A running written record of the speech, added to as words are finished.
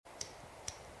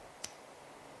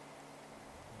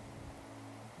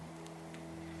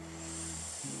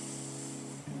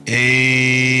Hey.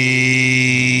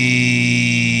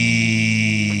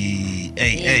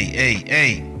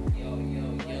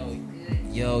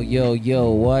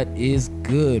 Yo, what is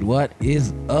good? What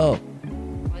is up?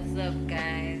 What's up,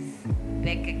 guys?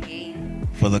 Back again.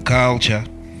 For the culture.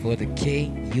 For the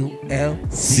KUL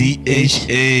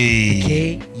CHA.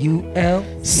 KUL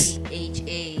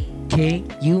CHA.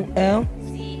 KUL.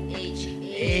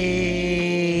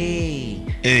 Hey.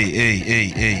 Yeah.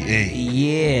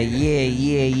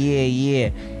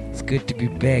 It's good to be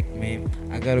back, man.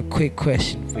 I got a quick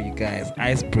question for you guys.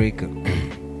 Icebreaker.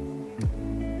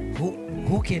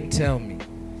 Who can tell me?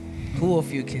 Who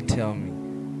of you can tell me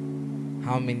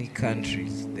how many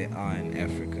countries there are in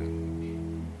Africa?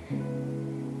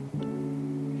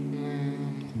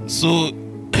 So,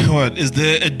 what? Is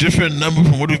there a different number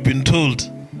from what we've been told?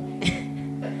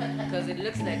 Because it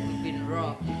looks like we've been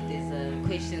wrong if there's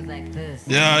questions like this.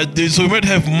 Yeah, so we might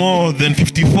have more than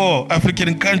 54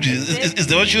 African countries. Is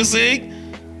that what you're saying?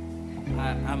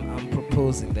 I'm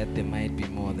proposing that there might be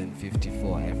more than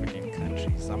 54 African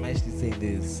countries. I'm actually saying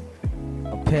there's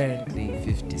apparently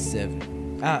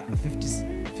 57.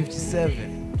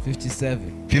 57.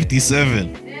 57.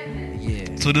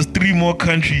 Yeah. So there's 3 more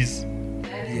countries.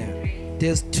 Yeah.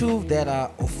 There's 2 that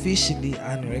are officially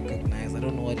unrecognized. I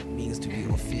don't know what it means to be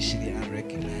officially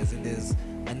unrecognized. And there's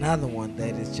another one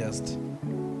that is just,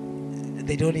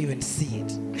 they don't even see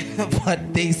it,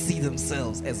 but they see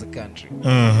themselves as a country.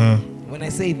 When I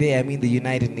say they, I mean the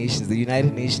United Nations. The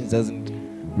United Nations doesn't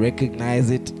recognize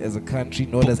it as a country,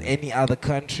 nor does any other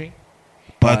country.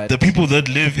 But the people that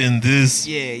live in this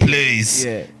place,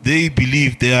 they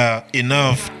believe they are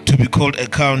enough to be called a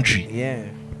country. Yeah.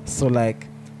 So like,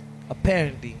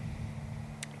 apparently,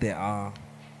 there are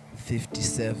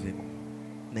 57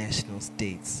 national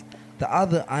states. The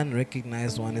other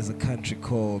unrecognized one is a country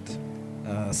called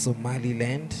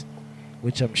Somaliland,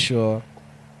 which I'm sure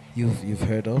you've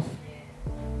heard of.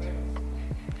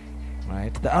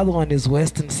 Right. The other one is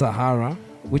Western Sahara,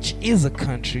 which is a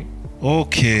country.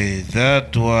 Okay,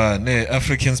 that one.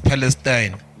 Africans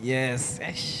Palestine. Yes.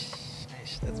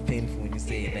 That's painful when you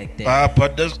say it like that.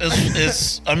 But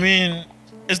it's I mean,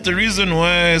 it's the reason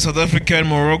why South Africa and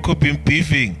Morocco been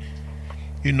beefing,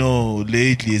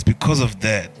 lately. It's because of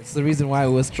that. It's the reason why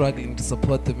we're struggling to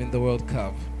support them in the World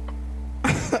Cup.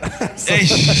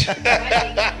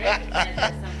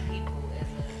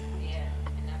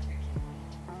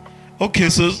 Okay,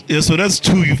 so that's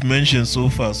 2 you've mentioned so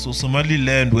far. So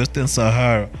Somaliland, Western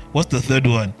Sahara. What's the third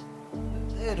one?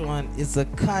 The third one is a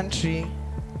country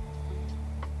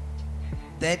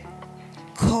that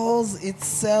calls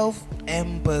itself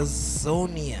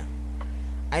Ambazonia.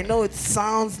 I know it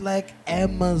sounds like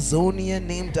Amazonia,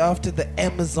 named after the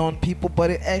Amazon people,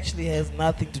 but it actually has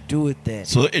nothing to do with that.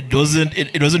 So it wasn't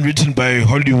written by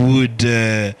Hollywood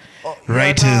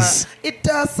writers. It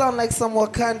does sound like some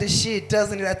Wakanda shit,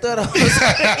 doesn't it? I thought I was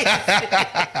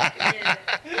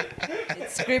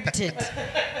It's scripted.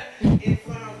 It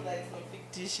sounds like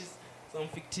some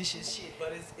fictitious shit,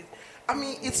 but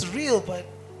it's real, but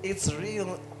it's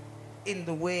real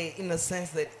in a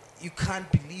sense that you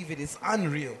can't believe it. It's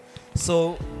unreal.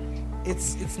 So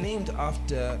it's named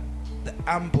after the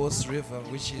Ambos River,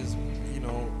 which is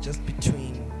just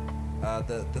between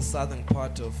the southern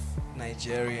part of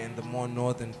Nigeria and the more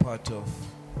northern part of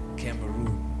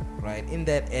Cameroon. Right in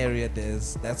that area,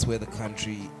 that's where the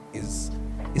country is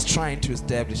trying to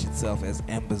establish itself as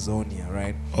Ambazonia.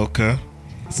 Right. Okay.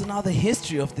 So now the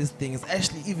history of this thing is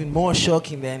actually even more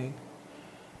shocking than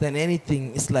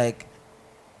anything. It's like,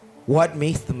 what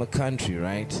makes them a country,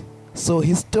 right? So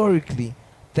historically,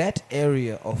 that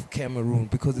area of Cameroon,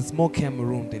 because it's more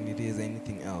Cameroon than it is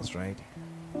anything else, right?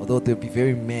 Although they'll be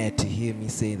very mad to hear me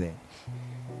say that.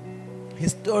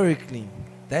 Historically,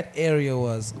 that area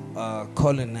was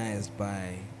colonized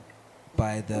by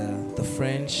the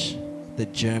French, the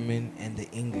German, and the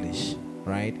English,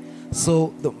 right?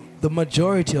 So the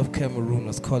majority of Cameroon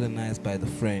was colonized by the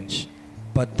French,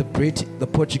 but the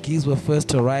Portuguese were first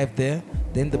to arrive there,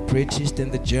 then the British, then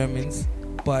the Germans.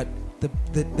 But the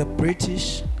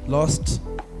British lost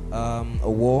a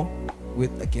war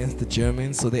against the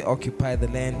Germans, so they occupied the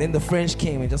land. Then the French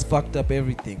came and just fucked up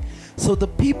everything. So the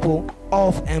people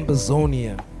of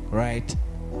Ambazonia, right,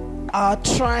 are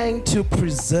trying to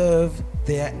preserve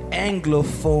their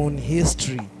Anglophone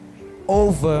history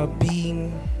over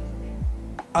being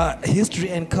history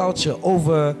and culture,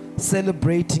 over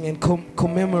celebrating and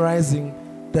commemorizing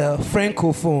the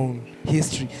Francophone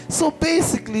history. So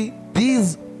basically,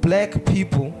 these black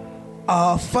people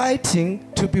are fighting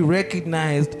to be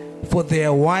recognized for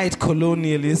their white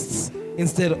colonialists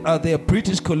instead of their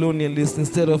British colonialists,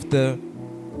 instead of the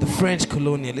the French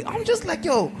colonialism. I'm just like,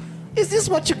 yo, is this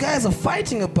what you guys are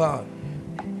fighting about?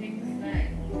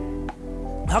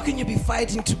 How can you be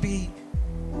fighting to be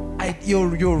your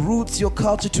roots, your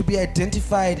culture to be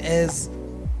identified as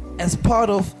part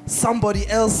of somebody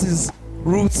else's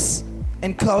roots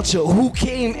and culture who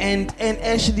came and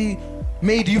actually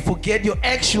made you forget your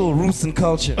actual roots and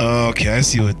culture? Okay, I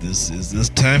see what this is. It's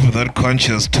time for that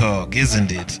conscious talk,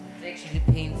 isn't it? It's actually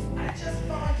painful. I just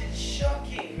found it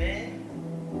shocking,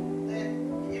 man.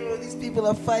 That these people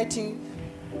are fighting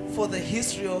for the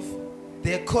history of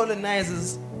their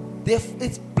colonizers.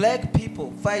 It's black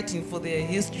people fighting for their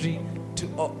history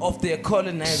of their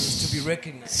colonizers to be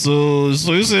recognized. So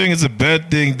you're saying it's a bad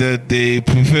thing that they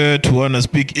prefer to want to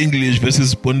speak English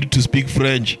versus wanting to speak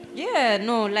French? Yeah,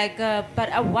 no, like,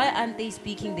 but why aren't they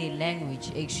speaking their language,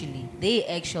 actually? Their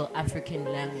actual African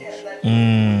language.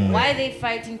 Why are they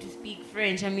fighting to speak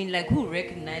French? I mean, like, who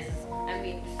recognizes? I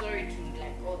mean, sorry to,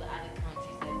 like, all the other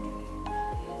countries that do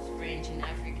use French in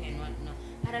Africa and whatnot.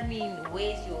 But, I mean,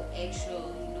 where's your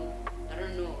actual, I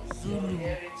don't know, Zulu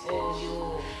or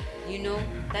your,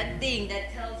 that thing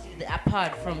that tells you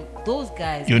apart from those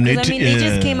guys? Because, they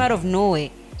just came out of nowhere.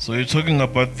 So you're talking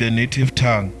about their native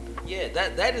tongue? Yeah,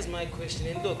 that is my question.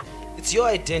 And look, it's your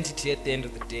identity at the end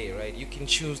of the day, right? You can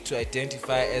choose to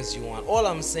identify as you want. All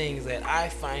I'm saying is that I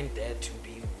find that to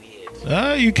be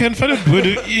weird. You can find it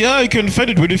weird. Yeah, you can find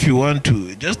it weird if you want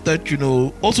to. Just that,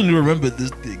 also remember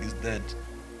this thing is that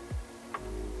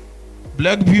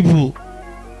black people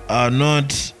are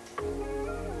not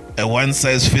a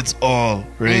one-size-fits-all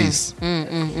race.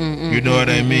 You know what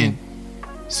I mean?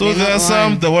 So there are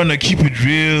some that want to keep it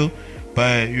real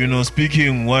by,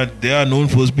 speaking what they are known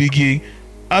for speaking.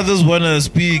 Others want to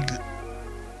speak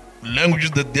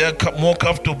languages that they are more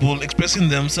comfortable expressing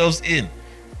themselves in.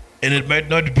 And it might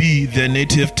not be their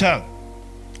native tongue.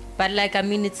 But, like,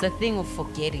 it's a thing of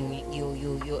forgetting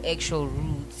your actual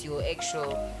roots,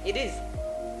 it is,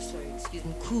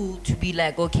 cool to be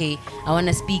like, okay, I want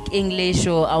to speak English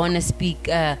or I want to speak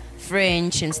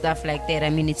French and stuff like that.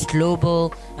 It's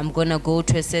global. I'm going to go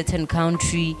to a certain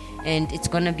country and it's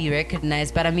going to be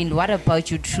recognized. But, what about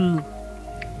your true?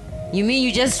 You mean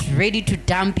you're just ready to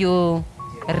dump your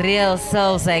real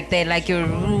selves like that, like your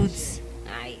roots?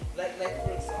 Like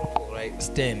for example, right,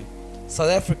 Stan,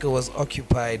 South Africa was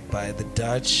occupied by the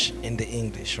Dutch and the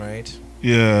English, right?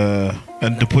 Yeah,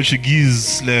 and the Portuguese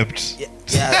slept. Yeah.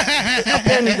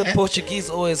 Apparently the Portuguese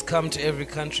always come to every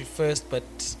country first, but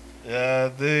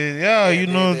they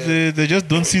just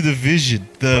don't see the vision,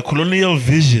 the colonial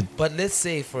vision. But let's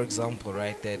say, for example,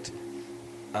 right, that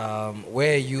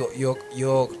where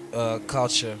your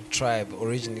culture, tribe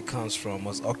originally comes from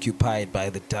was occupied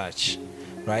by the Dutch,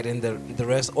 right, and the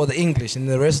rest, or the English, and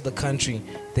the rest of the country,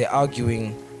 they're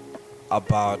arguing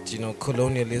about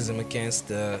colonialism against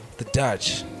the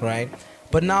Dutch, right?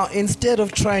 But now, instead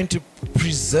of trying to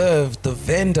preserve the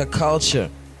Venda culture,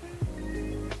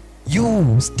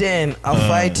 you, Stan, are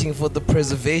fighting for the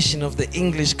preservation of the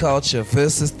English culture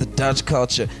versus the Dutch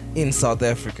culture in South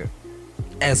Africa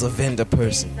as a Venda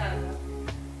person.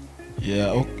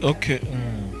 Yeah, okay.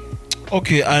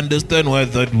 Okay, I understand why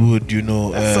that would,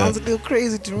 that sounds a little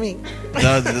crazy to me.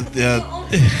 There's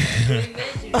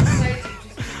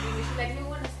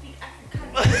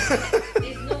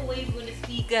no way we're gonna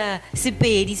speak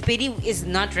Sepedi. Sepedi is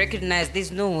not recognized.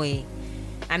 There's no way.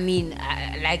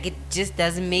 It just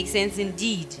doesn't make sense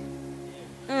indeed.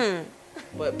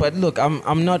 But look,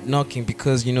 I'm not knocking,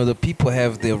 because the people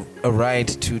have a right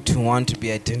to want to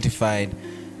be identified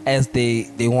as they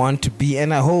want to be,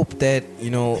 and I hope that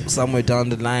somewhere down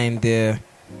the line their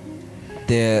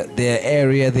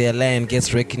area, their land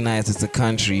gets recognized as a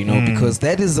country, because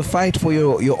that is a fight for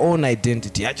your own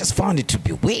identity. I just found it to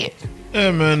be weird.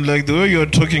 Yeah, man, like the way you're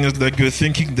talking is like you're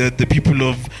thinking that the people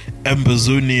of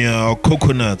Amazonia are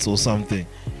coconuts or something.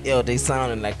 Yo, they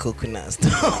sounded like coconuts. We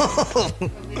try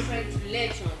to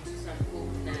latch on to some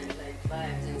coconut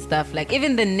vibes and stuff. Like,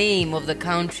 even the name of the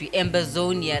country,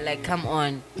 Amazonia, like, come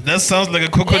on. That sounds like a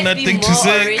coconut thing to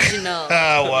say. Original.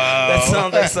 Ah, wow. That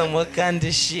sounds like some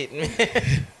Wakanda shit, man.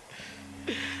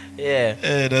 Yeah.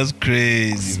 Yeah, that's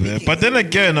crazy, man. But then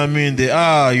again, they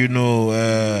are,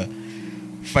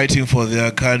 fighting for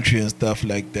their country and stuff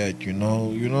like that, a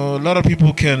lot of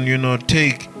people can,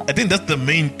 take, I think that's the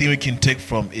main thing we can take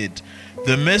from it.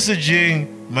 The messaging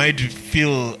might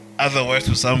feel otherwise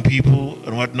to some people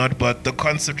and whatnot, but the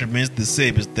concept remains the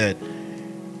same, is that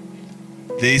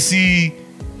they see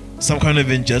some kind of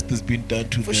injustice being done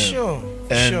to them. For sure.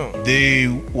 And they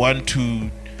want to,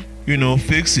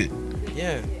 fix it.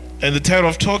 Yeah. and they're tired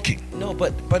of talking. No,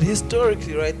 but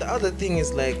historically, right? The other thing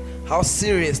is like how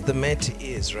serious the matter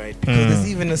is, right? Because there's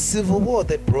even a civil war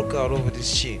that broke out over this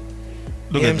shit.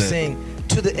 Look You know at what I'm that. saying?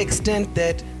 To the extent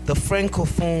that the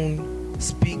francophone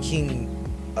speaking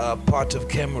part of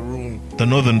Cameroon The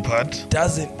northern part.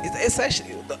 doesn't. It's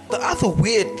actually the other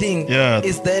weird thing Yeah.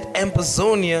 is that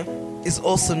Ambazonia is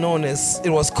also known as, it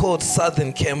was called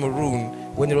Southern Cameroon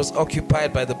when it was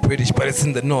occupied by the British, but it's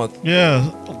in the north. Yeah.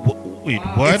 Wait,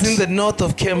 what? It's in the north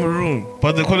of Cameroon.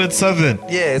 But they call it southern.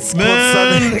 Yeah, it's called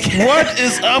Man, Southern. what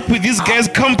is up with these guys'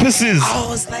 compasses? I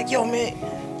was like, yo, man,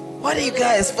 what are you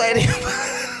guys fighting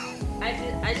about?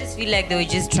 I just feel like they were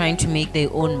just trying to make their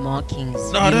own markings.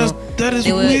 No, you that's- know? that is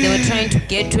they were weird. trying to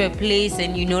get to a place,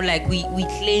 and like we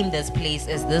claim this place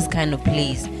as this kind of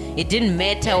place. It didn't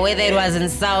matter whether it was in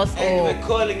South or We're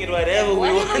calling it whatever we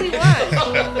whatever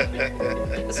want.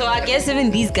 we want. So I guess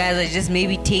even these guys are just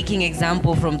maybe taking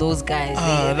example from those guys.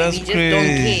 They That's maybe just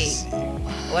crazy. don't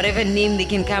care. Whatever name they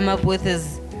can come up with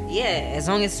is, yeah, as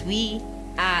long as we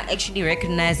are actually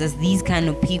recognized as these kind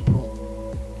of people.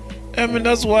 I mean,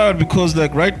 that's wild because,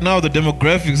 like, right now the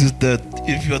demographics is that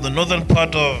if you're the northern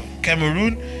part of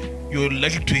Cameroon, you're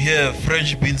likely to hear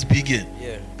French being speaking.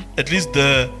 Yeah. At least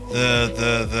the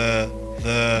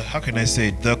how can I say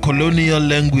it? The colonial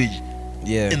language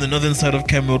Yeah. in the northern side of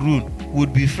Cameroon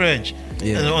would be French.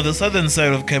 Yeah. And on the southern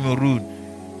side of Cameroon,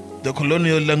 the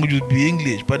colonial language would be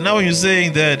English. But now when you're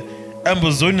saying that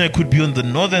Ambazonia could be on the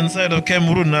northern side of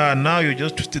Cameroon, now you're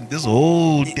just twisting this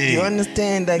whole thing. You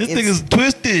understand? Like This thing is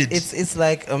twisted. it's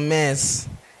like a mess.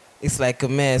 It's like a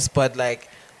mess. But like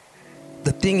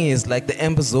the thing is, like the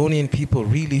Ambazonian people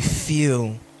really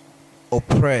feel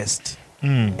oppressed.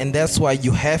 And that's why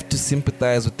you have to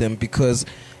sympathize with them, because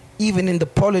even in the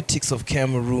politics of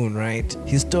Cameroon, right?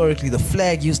 Historically, the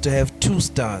flag used to have 2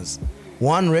 stars.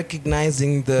 One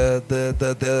recognizing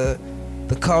the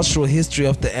cultural history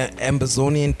of the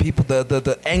Ambazonian people,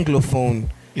 the Anglophone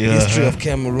history of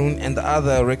Cameroon, and the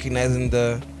other recognizing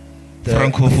the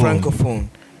Francophone,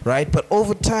 right? But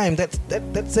over time,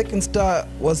 that second star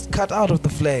was cut out of the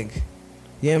flag.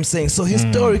 You know what I'm saying? So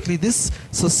historically, this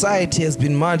society has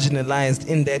been marginalized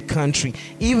in that country.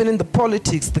 Even in the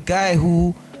politics, the guy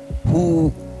who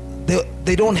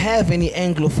they don't have any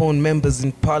Anglophone members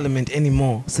in parliament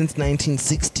anymore since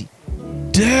 1960.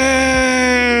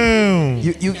 Damn.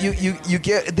 You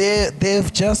get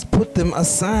they've just put them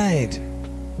aside. It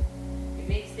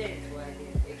makes sense why they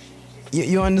actually just.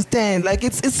 You understand? Like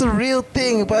it's a real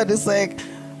thing, but it's like,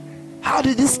 how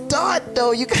did it start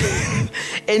though? You can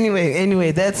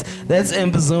anyway, that's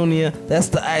Ambazonia. That's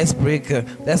the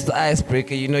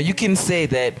icebreaker. You know, you can say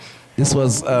that this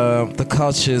was the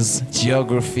culture's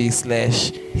geography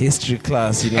 / history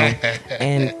class. You know,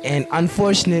 and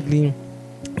unfortunately,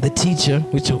 the teacher,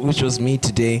 which was me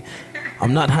today,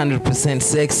 I'm not 100%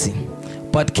 sexy,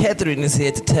 but Catherine is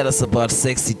here to tell us about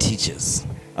sexy teachers.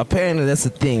 Apparently, that's a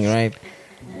thing, right?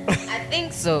 I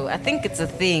think so. I think it's a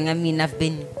thing. I mean, I've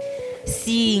been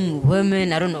seeing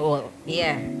women. I don't know. Well,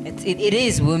 yeah, it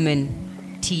is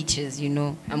women teachers. You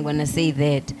know, I'm gonna say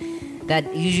that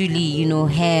usually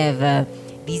have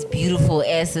these beautiful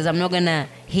asses. I'm not gonna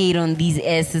hate on these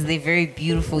asses. They're very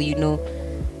beautiful. You know,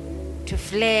 to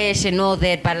flash and all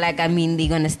that. But like, I mean, they're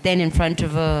gonna stand in front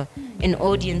of an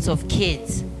audience of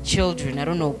kids, children. I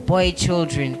don't know, boy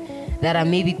children that are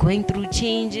maybe going through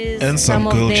changes, And some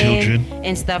of girl them, children.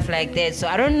 and stuff like that. So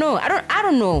I don't know. I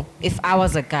don't know if I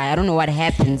was a guy. I don't know what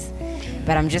happens,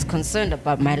 but I'm just concerned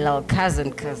about my little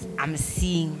cousin because I'm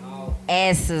seeing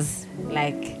asses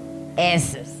like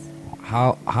asses.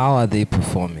 How are they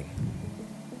performing?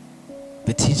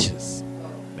 The teachers,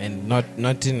 and not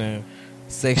in a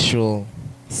sexual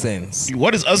sense.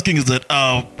 What it's asking is that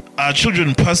are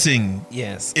children passing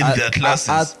Yes. in their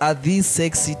classes? Are these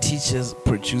sexy teachers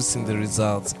producing the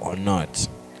results or not?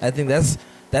 I think that's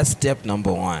step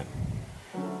number 1.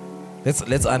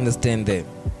 Let's understand that.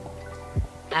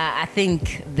 I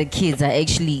think the kids are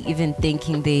actually even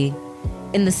thinking they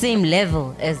in the same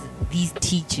level as these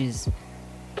teachers.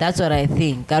 That's what I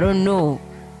think. I don't know.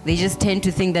 They just tend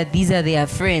to think that these are their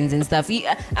friends and stuff.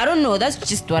 I don't know. That's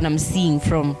just what I'm seeing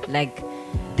from like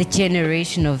the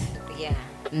generation of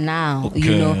now. Okay.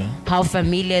 You know how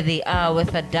familiar they are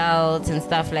with adults and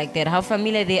stuff like that. How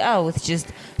familiar they are with just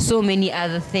so many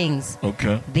other things.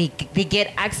 Okay. They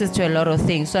get access to a lot of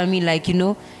things. So I mean, like,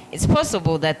 it's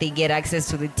possible that they get access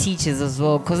to the teachers as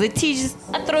well, because the teachers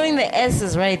are throwing the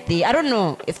S's right there. I don't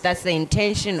know if that's the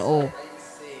intention or.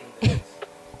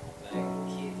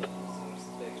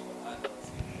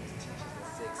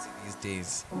 These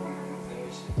days,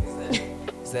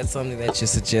 is that something that you're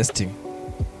suggesting?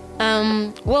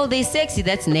 Well, they're sexy.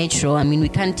 That's natural. I mean, we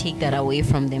can't take that away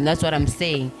from them. That's what I'm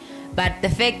saying. But the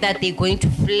fact that they're going to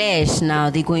flash now,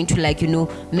 they're going to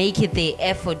make it their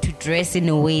effort to dress in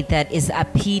a way that is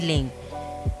appealing.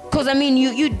 Because, I mean,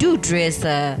 you do dress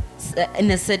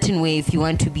in a certain way if you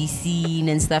want to be seen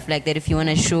and stuff like that. If you want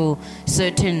to show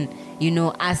certain,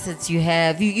 assets you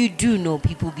have. You do know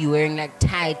people be wearing,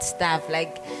 tight stuff,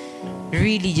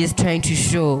 really just trying to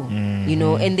show,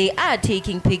 And they are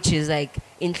taking pictures,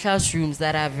 in classrooms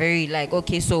that are very,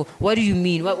 okay, so what do you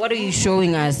mean? What are you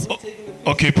showing us?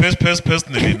 Okay,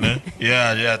 personally, ne?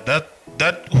 Yeah,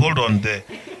 that hold on there.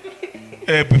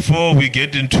 Before we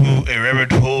get into a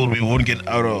rabbit hole we won't get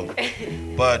out of.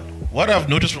 But what I've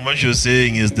noticed from what you're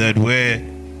saying is that where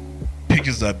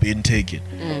pictures are being taken,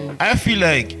 I feel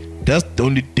like that's the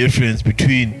only difference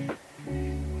between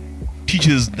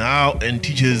teachers now and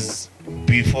teachers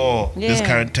before this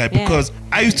current time. Because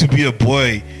I used to be a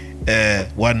boy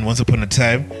once upon a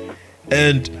time,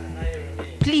 and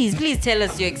Please tell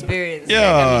us your experience.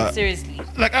 Yeah. Seriously.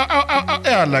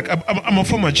 I'm a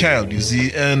former child, you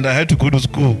see, and I had to go to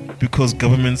school because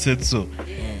government said so.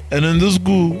 And in this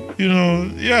school,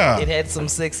 It had some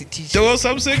sexy teachers. there were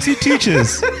some sexy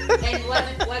teachers. And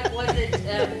what was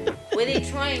it? Were they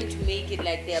trying to make it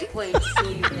their point to show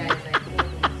you guys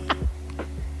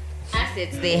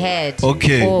assets they had?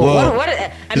 Okay, Or well,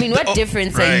 what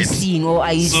difference are you right. seeing, or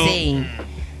are you saying?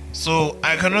 So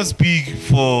I cannot speak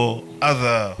for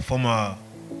other former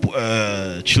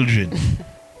children.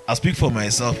 I speak for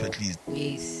myself at least.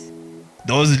 Yes.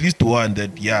 There was at least one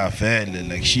that fell.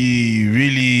 She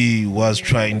really was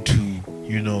trying to,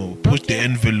 push the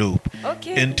envelope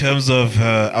in terms of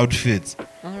her outfits.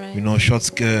 All right. Short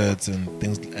skirts and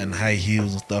things and high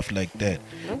heels and stuff like that.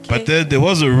 Okay. But then there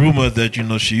was a rumor that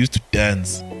she used to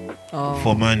dance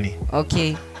for money.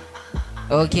 Okay.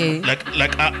 I'm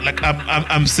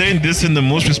saying this in the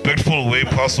most respectful way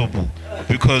possible,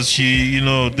 because she,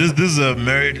 this is a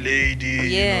married lady.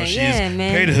 She's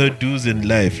paid her dues in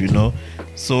life.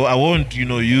 So I won't,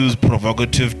 use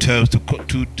provocative terms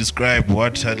to describe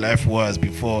what her life was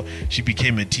before she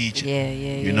became a teacher.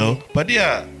 But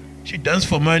she danced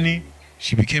for money.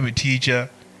 She became a teacher.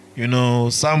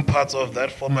 Some parts of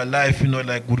that former life,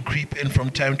 would creep in from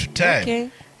time to time. Okay.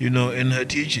 In her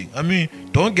teaching. I mean,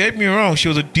 don't get me wrong, she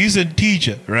was a decent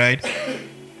teacher, right?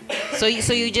 So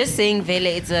you're just saying, Vele,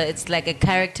 it's like a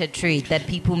character trait that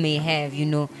people may have,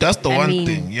 That's the one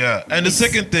thing, yeah. And the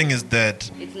second thing is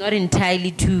that it's not entirely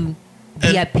to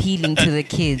be appealing to the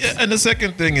kids. Yeah, and the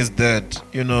second thing is that,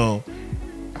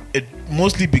 it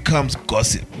mostly becomes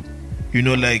gossip.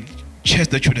 Chats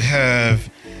that you'd have,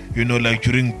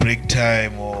 during break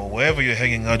time or wherever you're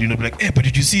hanging out, but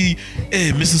did you see,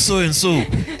 Mrs. So-and-so?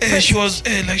 She was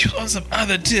on some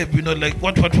other tip,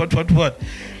 what?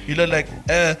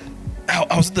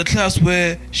 I was in the class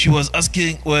where she was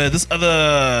asking, where this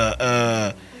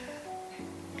other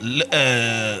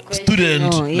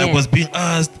student was being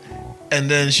asked, and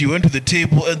then she went to the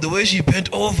table, and the way she bent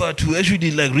over to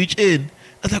actually reach in,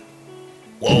 I was like,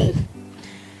 whoa.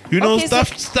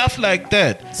 Stuff like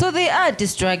that. So they are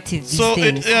destructive, these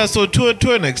things. So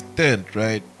to an extent,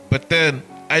 right? But then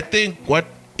I think what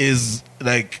is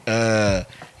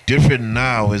different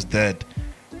now is that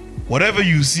whatever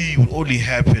you see will only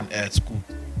happen at school.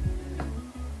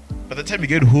 By the time you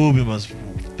get home, you must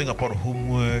think about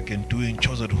homework and doing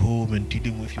chores at home and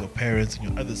dealing with your parents and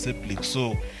your other siblings.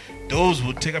 So those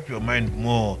will take up your mind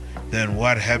more than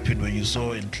what happened when you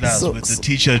saw in class with the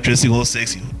teacher dressing all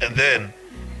sexy. And then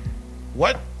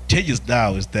what changes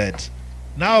now is that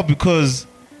now, because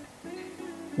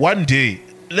one day,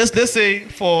 let's say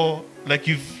for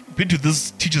you've been to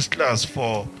this teacher's class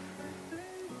for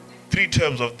 3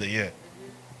 terms of the year,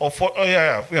 or for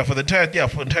the entire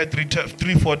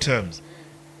 4 terms,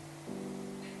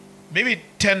 maybe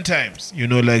 10 times,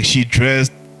 she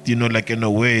dressed, in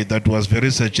a way that was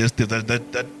very suggestive,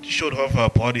 that showed off her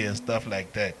body and stuff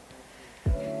like that.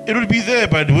 It would be there,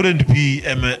 but it wouldn't be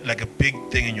a big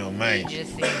thing in your mind. It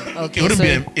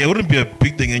wouldn't be a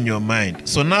big thing in your mind.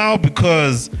 So now,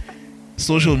 because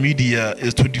social media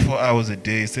is 24 hours a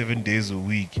day, 7 days a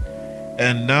week,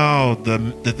 and now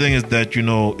the thing is that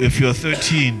if you're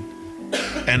 13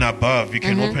 and above, you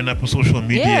can open up a social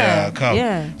media account.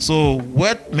 Yeah. So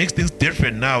what makes things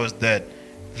different now is that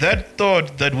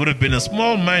thought that would have been a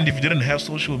small mind if you didn't have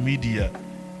social media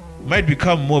might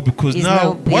become more, because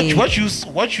now what you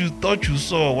thought you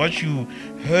saw, what you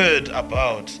heard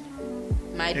about,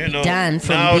 might be done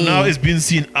from now it's being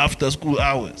seen after school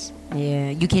hours. Yeah,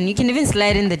 you can even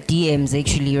slide in the DMs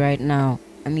actually right now.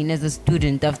 I mean, as a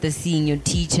student, after seeing your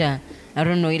teacher I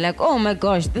don't know. You're like, oh my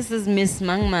gosh, this is Miss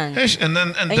Mang Mang.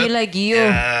 And you're like, yo.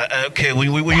 Yeah, okay.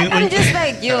 I'm just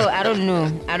like, yo, I don't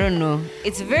know.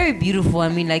 It's very beautiful. I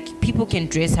mean, like, people can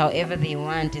dress however they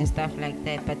want and stuff like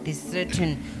that, but there's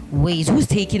certain ways. Who's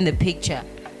taking the picture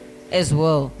as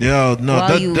well? Yeah, no.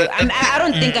 I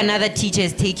don't think another teacher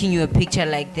is taking you a picture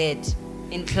like that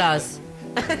in class.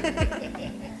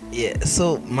 Yeah,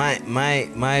 so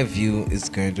my view is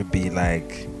going to be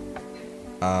like,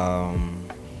 I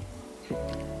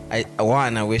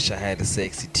wish I had a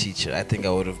sexy teacher. I think I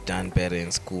would have done better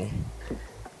in school,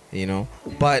 you know.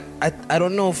 But I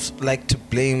don't know if, like, to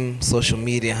blame social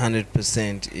media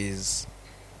 100% is,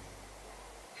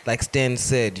 like Stan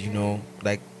said, you know,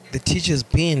 like the teachers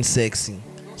being sexy.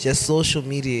 Just social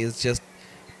media is just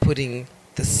putting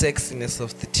the sexiness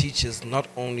of the teachers not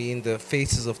only in the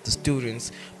faces of the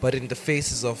students, but in the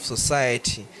faces of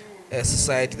society, a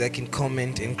society that can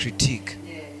comment and critique,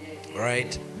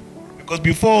 right? Because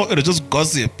before it was just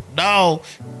gossip. Now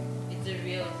It's a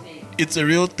real thing. it's a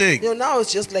real thing. You know, now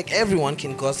it's just like everyone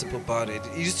can gossip about it.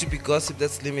 It used to be gossip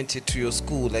that's limited to your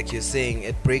school, like you're saying,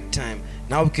 at break time.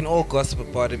 Now we can all gossip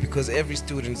about it because every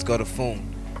student's got a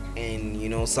phone. And, you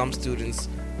know, some students,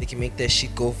 they can make that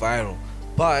shit go viral.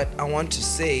 But I want to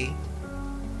say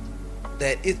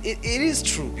that it is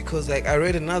true, because, like, I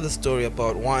read another story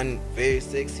about one very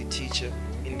sexy teacher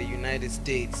in the United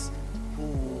States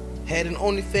who had an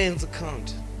OnlyFans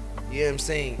account. You know what I'm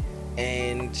saying?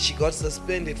 And she got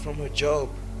suspended from her job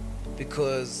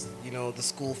because, you know, the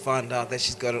school found out that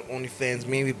she's got an OnlyFans,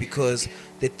 maybe because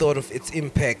they thought of its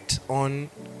impact on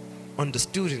the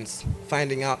students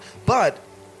finding out. But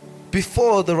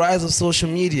before the rise of social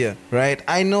media, right,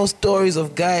 I know stories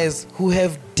of guys who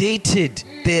have dated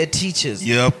their teachers.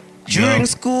 Yep. During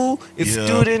school, it's Yep.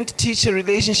 student-teacher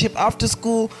relationship. After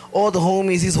school, all the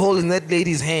homies, he's holding that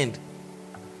lady's hand.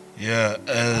 Yeah,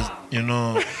 as you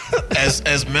know,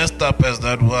 as messed up as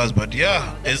that was, but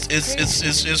yeah, it's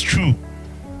true.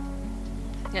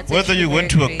 That's Whether actually you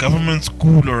went very to a crazy. government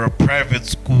school or a private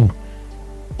school,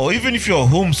 or even if you're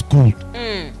homeschooled.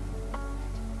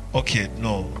 Okay,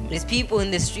 no. There's people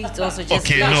in the streets also just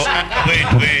Okay, no.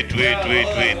 Wait.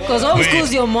 Because homeschools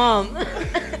Wait. your mom.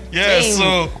 Yeah, Same.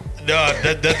 so no,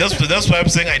 that's why I'm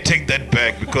saying I take that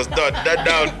back, because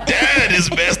that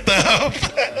is messed up.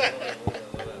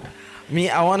 Me,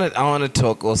 I wanna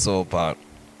talk also about,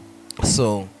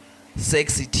 so,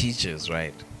 sexy teachers,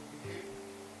 right?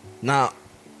 Now,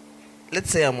 let's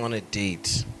say I'm on a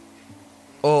date,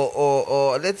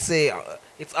 or let's say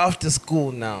it's after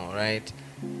school now, right?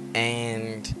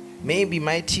 And maybe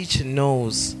my teacher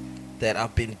knows that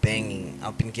I've been banging,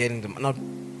 I've been getting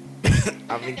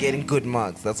good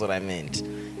marks. That's what I meant.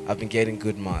 I've been getting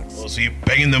good marks. Oh, so you're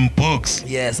banging them books.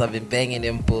 Yes, I've been banging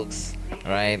them books,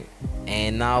 right?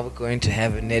 And now we're going to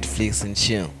have a Netflix and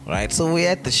chill, right? So we're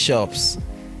at the shops,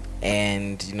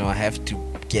 and, you know, I have to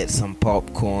get some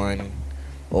popcorn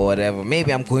or whatever.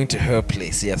 Maybe I'm going to her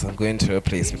place. Yes, I'm going to her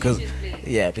place because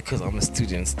I'm a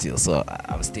student still, so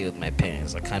I'm still with my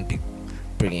parents. I can't be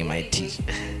bringing my teacher.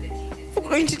 We're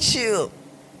going to chill.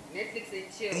 Netflix and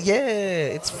chill.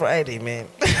 Yeah, it's Friday, man.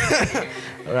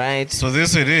 Right? So they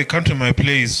said, hey, come to my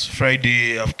place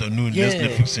Friday afternoon. Let's Yeah.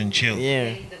 Netflix and chill.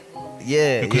 Yeah.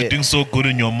 Yeah. Because you're doing so good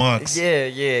in your marks. Yeah.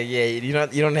 You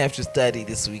don't have to study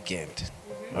this weekend,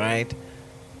 right?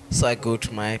 So I go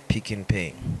to my Pick and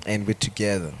Pay, and we're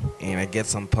together, and I get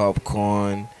some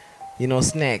popcorn, you know,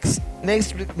 snacks,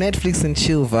 Netflix and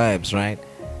chill vibes, right?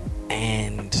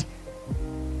 And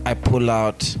I pull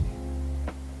out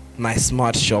my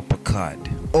Smart Shopper card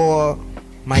or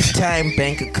my Time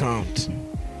Bank account,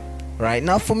 right?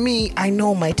 Now, for me, I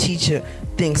know my teacher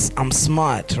thinks I'm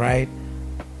smart, right?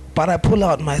 But I pull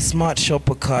out my Smart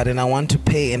Shopper card and I want to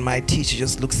pay, and my teacher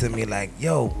just looks at me like,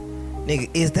 yo, nigga,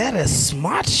 is that a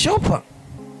Smart Shopper?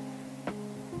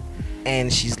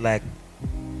 And she's like,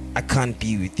 I can't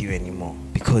be with you anymore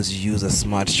because you use a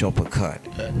Smart Shopper card.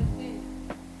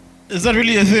 Is that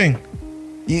really a thing?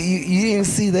 You didn't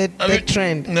see that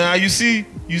trend? Nah, you see,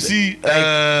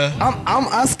 I'm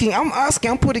asking,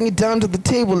 I'm putting it down to the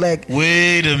table like,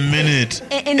 wait a minute.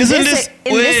 In Isn't this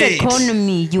wait.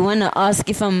 economy, you want to ask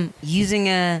if I'm using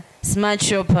a Smart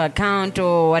Shopper account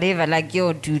or whatever. Like,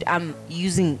 yo, dude, I'm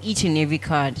using each and every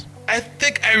card. I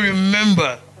think I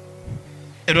remember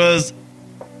it was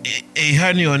a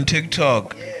honey on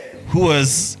TikTok who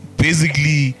was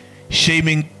basically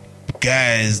shaming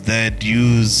guys that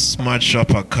use Smart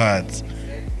Shopper cards.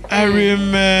 I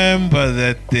remember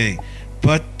that thing.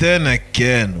 But then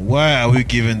again, why are we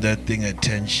giving that thing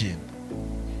attention?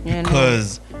 You know?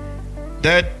 Because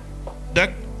that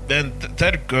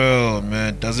girl,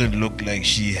 man, doesn't look like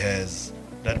she has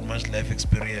that much life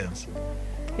experience.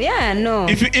 Yeah, no.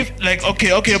 If like okay,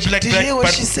 Did you hear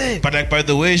what she said? But like by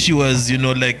the way she was,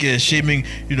 like shaming,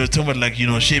 talking about like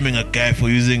shaming a guy for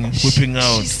using whipping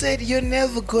out. She said, "You're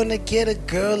never gonna get a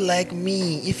girl like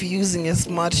me if you're using a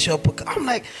smart shopper." I'm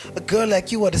like, a girl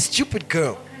like you? What a stupid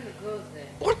girl!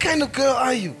 What kind of girl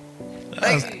are you?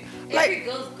 Every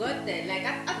girl's got that. Like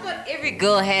I thought every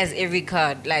girl has every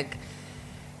card.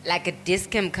 Like a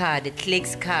Discam card, a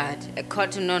Clicks card, a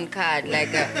Cotton On card,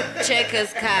 like a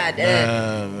Checkers card,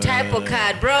 a Typo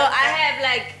card. Bro, I have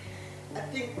like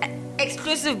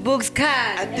exclusive books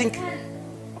card. I think,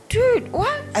 dude,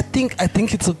 what? I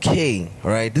think it's okay,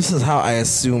 right? This is how I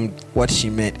assumed what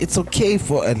she meant. It's okay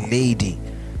for a lady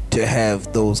to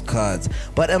have those cards,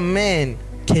 but a man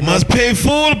must pay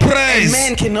full price. A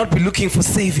man cannot be looking for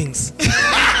savings.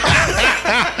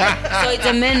 So it's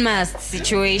a man must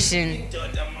situation.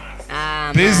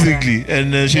 Basically,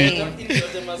 and she.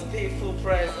 must pay full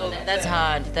price. That's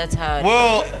hard.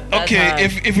 Well, That's okay, hard.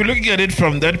 if you're looking at it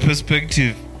from that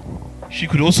perspective, she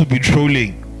could also be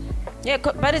trolling. Yeah,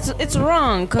 but it's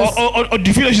wrong. Cause Or do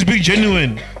you feel like she's being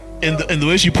genuine in the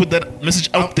way she put that message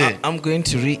out there? I'm going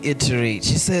to reiterate.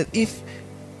 She said, "If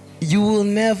you will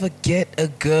never get a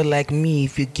girl like me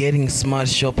if you're getting smart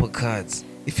shopper cards,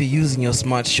 if you're using your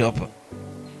smart shopper."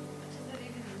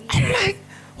 I'm like,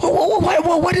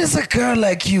 what is a girl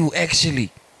like you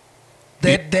actually?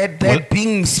 That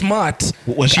being smart,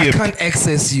 Was she I a- can't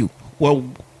access you. Well,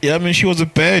 yeah, I mean, she was a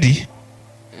baddie.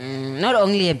 not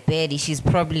only a baddie, she's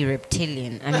probably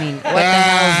reptilian. I mean, what the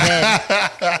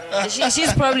hell is that?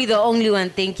 She's probably the only one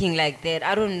thinking like that.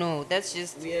 I don't know. That's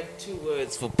just. We have two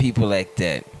words for people like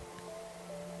that.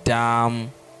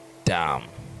 Dumb.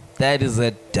 That is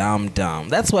a dumb.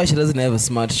 That's why she doesn't have a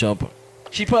smart shopper.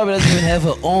 She probably doesn't even have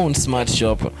her own smart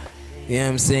shopper. You know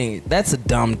what I'm saying? That's a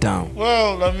dumb.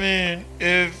 Well, I mean,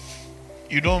 if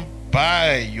you don't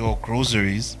buy your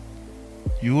groceries,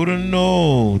 you wouldn't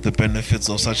know the benefits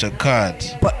of such a card.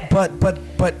 But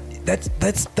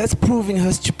that's proving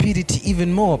her stupidity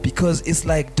even more, because it's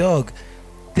like, dog,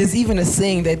 there's even a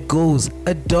saying that goes,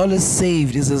 $1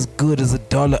 saved is as good as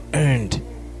 $1 earned.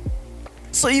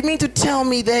 So you mean to tell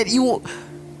me that you...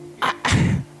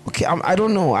 Okay, I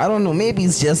don't know. Maybe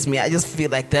it's just me. I just feel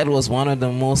like that was one of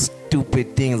the most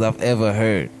stupid things I've ever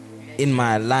heard in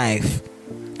my life.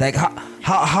 Like,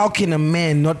 how can a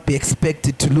man not be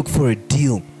expected to look for a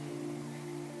deal?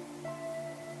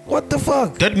 What the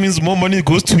fuck? That means more money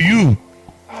goes to you.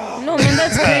 No, man,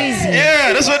 that's crazy.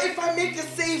 Yeah, that's what. If I make a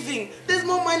saving, there's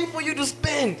more money for you to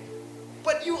spend.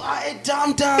 But you are a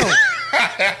dumb.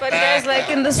 But guys, like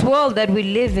in this world that we're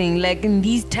living, like in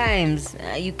these times,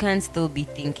 you can't still be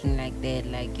thinking like that.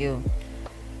 Like, you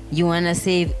wanna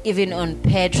save even on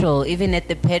petrol, even at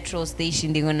the petrol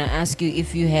station, they're gonna ask you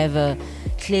if you have a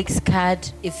Clicks card,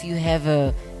 if you have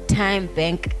a Time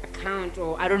Bank account,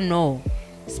 or I don't know,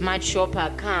 Smart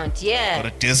Shopper account. Yeah.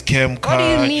 Got a Discam What do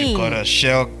you card. mean? You got a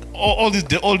Shell. All these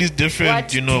different, What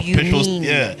do you petrol. mean?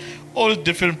 Yeah, all the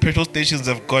different petrol stations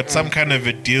have got some kind of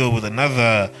a deal with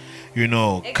another,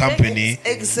 company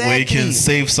where you can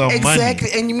save some money. Exactly.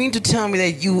 And you mean to tell me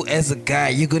that you, as a guy,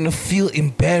 you're gonna feel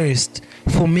embarrassed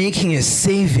for making a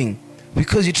saving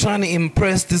because you're trying to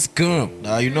impress this girl?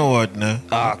 Nah, you know what, nah?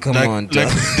 Come on, like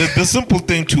dog. the simple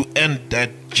thing to end that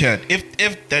chat,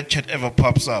 if that chat ever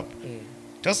pops up,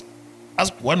 just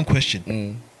ask one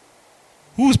question: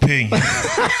 Who's paying?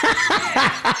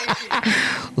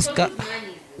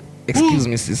 Excuse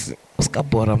me, sis.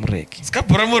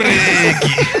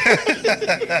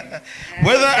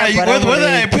 Whether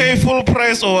I pay full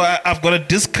price or I've got a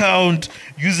discount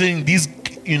using these,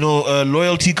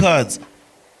 loyalty cards,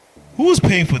 who's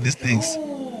paying for these things?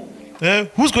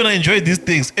 Who's gonna enjoy these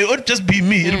things? It won't just be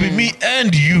me. It'll be me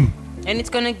and you. And it's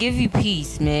gonna give you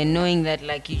peace, man, knowing that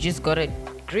like you just got a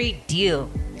great deal.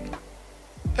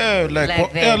 Like Like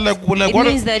what? that. It what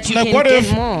means if, that you like can what get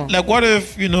if, more. Like what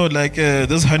if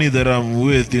this honey that I'm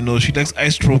with, she likes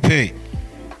ice tropez,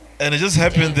 and it just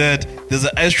happened that there's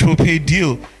an ice tropez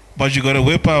deal, but you gotta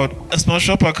whip out a smart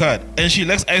shopper card, and she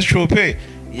likes ice tropez.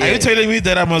 Yeah. Are you telling me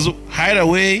that I must hide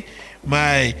away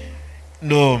my?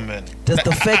 No, man. does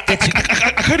the fact that you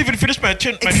I can't even finish my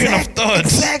train of thought.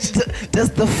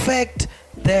 does the fact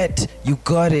that you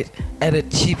got it at a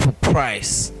cheaper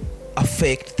price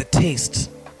affect the taste?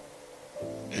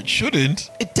 It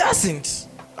shouldn't. It doesn't.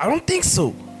 I don't think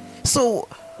so. So,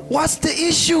 what's the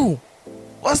issue?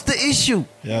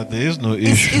 Yeah, there is no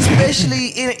issue. Especially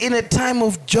in a time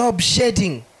of job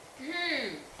shedding.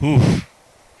 Oof.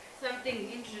 Something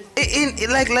interesting.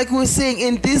 Like we were saying,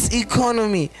 in this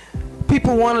economy,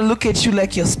 people want to look at you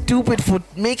like you're stupid for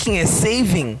making a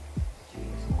saving.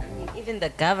 Even within the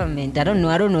government. I don't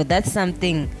know. That's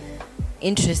something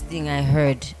interesting I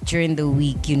heard during the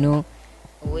week,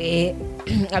 where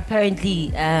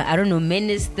apparently, I don't know,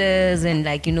 ministers and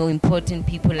important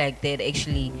people like that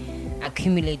actually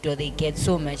accumulate or they get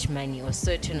so much money or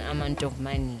certain amount of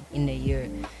money in a year.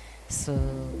 So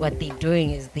what they're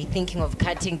doing is they're thinking of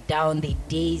cutting down their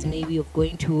days maybe of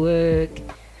going to work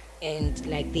and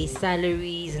their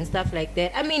salaries and stuff like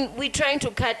that. I mean, we're trying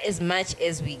to cut as much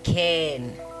as we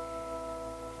can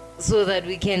so that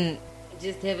we can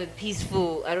just have a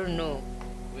peaceful,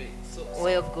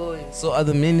 way of going. So are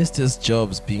the ministers'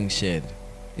 jobs being shared?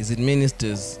 Is it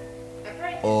ministers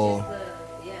or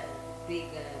big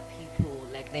people,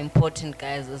 like the important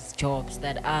guys' jobs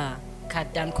that are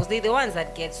cut down because they're the ones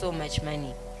that get so much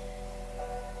money?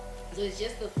 So it's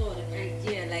just a thought, an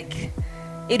idea,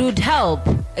 it would help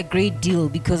a great deal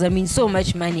because so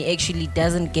much money actually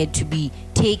doesn't get to be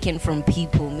taken from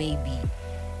people. Maybe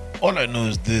all I know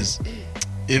is this: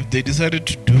 if they decided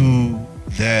to do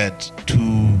that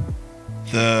to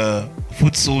the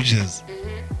foot soldiers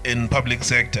in public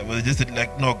sector, but they just said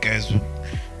no guys,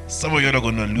 some of you are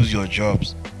gonna lose your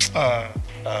jobs. I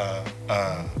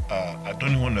don't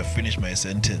even want to finish my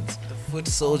sentence. the foot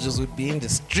soldiers would be in the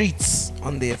streets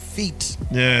on their feet?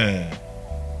 Yeah.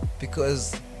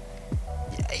 Because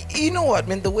you know what,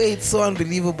 man, the way it's so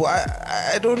unbelievable.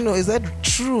 I don't know, is that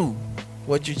true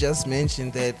what you just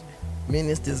mentioned, that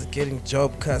ministers are getting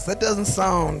job cuts? That doesn't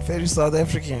sound very South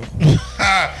African. it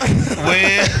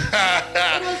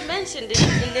was mentioned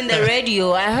in the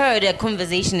radio. I heard a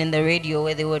conversation in the radio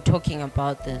where they were talking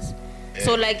about this.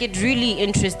 So it really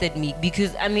interested me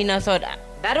because I thought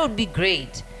that would be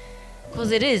great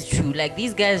because it is true.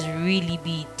 These guys really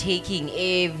be taking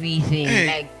everything.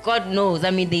 Hey. God knows.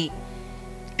 They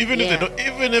even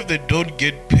if they don't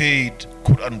get paid,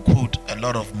 quote unquote, a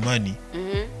lot of money,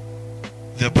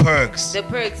 the perks, the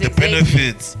exactly.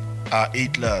 benefits are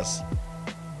A-class.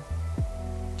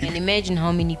 And imagine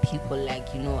how many people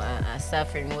are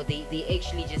suffering or they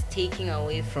actually just taking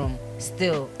away from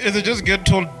still. If they just get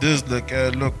told this, look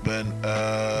man,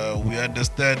 we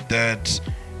understand that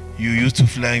you used to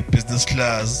flying business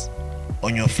class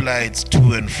on your flights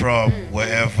to and from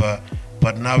wherever,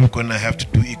 but now we're gonna have to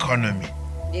do economy.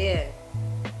 Yeah.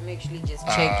 Let me actually just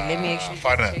check it. Let me actually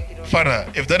Father, check it on. Father,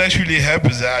 if that actually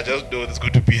happens, I just know there's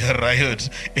going to be a riot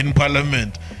in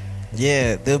Parliament.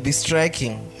 Yeah, they'll be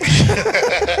striking.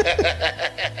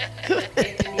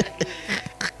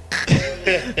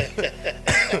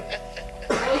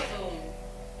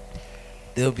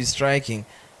 They'll be striking.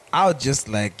 I would just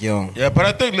Yeah, but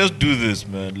I think let's do this,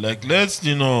 man. Let's,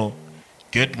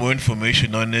 get more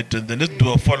information on it and then let's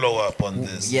do a follow-up on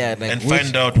this. Yeah, and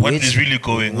find out what is really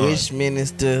going on. Which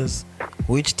ministers,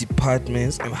 which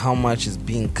departments, and how much is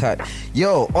being cut.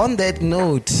 Yo, on that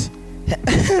note,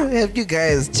 have you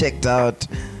guys checked out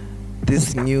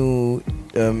this new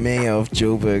mayor of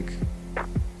Joburg?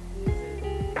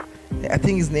 I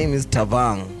think his name is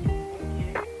Thabang.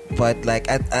 But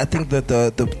I think that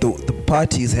the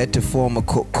parties had to form a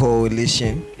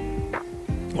coalition,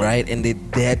 right? And they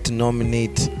had to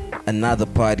nominate another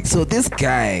party. So this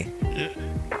guy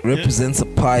represents a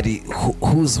party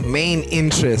whose main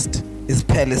interest is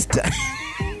Palestine.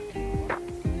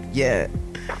 Yeah,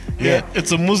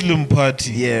 it's a Muslim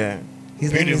party. yeah.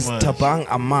 His Pretty name is much. Thabang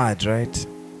Ahmad, right?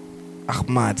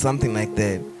 Ahmad, something like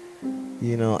that.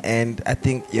 And I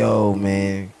think,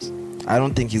 man, I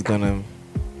don't think he's gonna.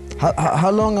 How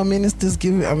long are ministers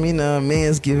giving?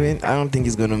 Mayor's giving? I don't think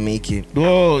he's gonna make it.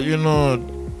 Well,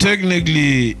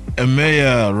 technically a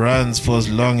mayor runs for as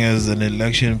long as an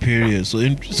election period. So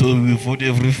we vote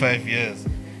every 5 years.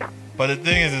 But the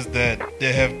thing is that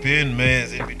there have been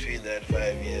mayors in between that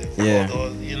 5 years. Yeah.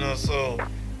 Although, so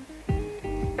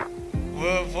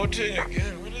we're voting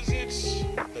again. What is it?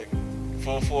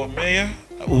 For mayor?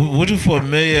 We're voting for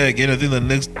mayor again, I think the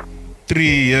next 3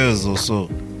 years or so.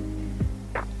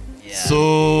 Yeah.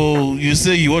 So you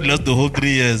say you won't last the whole 3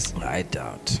 years? I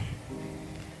doubt.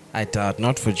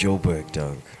 Not for Joburg,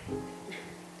 dog.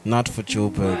 Not for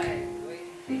Joburg.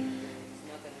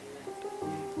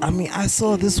 I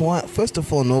saw this one. First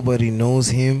of all, nobody knows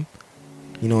him,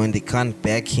 and they can't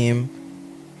back him.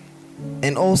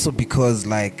 And also because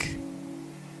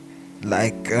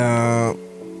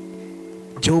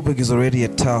Joburg is already a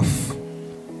tough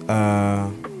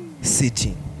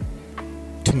city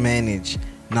to manage.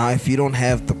 Now, if you don't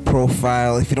have the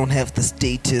profile, if you don't have the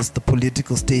status, the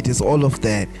political status, all of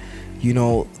that,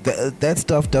 that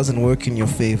stuff doesn't work in your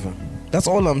favor. That's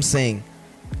all I'm saying.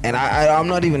 And I'm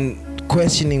not even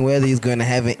questioning whether he's going to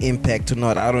have an impact or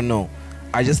not. I don't know.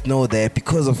 I just know that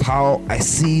because of how I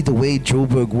see the way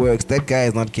Joburg works, that guy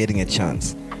is not getting a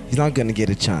chance. He's not gonna get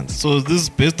a chance. So this is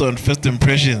based on first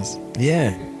impressions.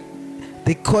 Yeah,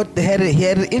 he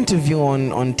had an interview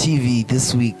on TV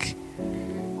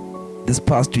this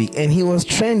past week, and he was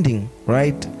trending,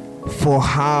 right, for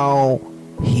how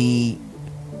he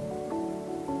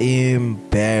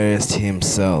embarrassed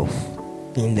himself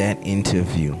in that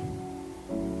interview.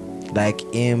 Like,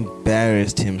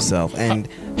 embarrassed himself and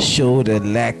showed a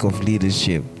lack of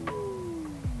leadership,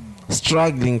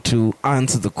 struggling to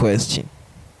answer the question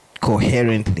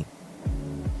coherently.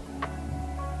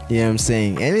 You know what I'm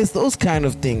saying? And it's those kind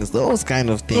of things. Well,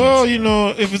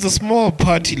 if it's a small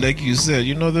party, like you said,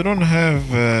 they don't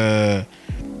have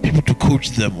people to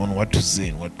coach them on what to say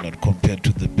and what not compared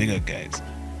to the bigger guys.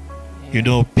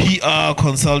 PR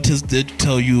consultants did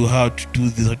tell you how to do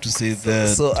this, how to say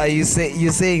that. So are you're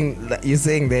saying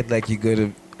that like you got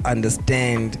to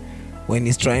understand when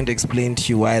he's trying to explain to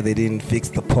you why they didn't fix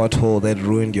the pothole that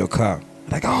ruined your car?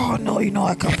 Like, oh no,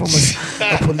 I come from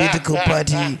a political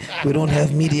party. We don't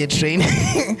have media training.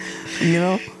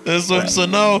 So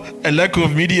now a lack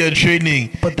of media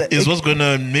training is what's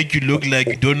gonna make you look like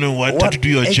you don't know how to do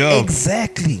your job.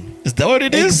 Exactly. Is that what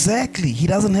it is? Exactly. He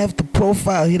doesn't have the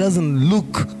profile. He doesn't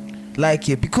look like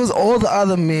it, because all the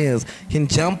other mayors can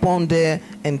jump on there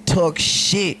and talk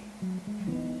shit,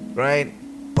 right?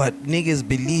 But niggas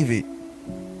believe it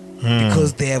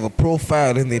because they have a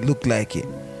profile and they look like it.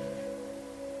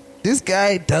 This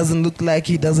guy doesn't look like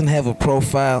he doesn't have a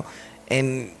profile,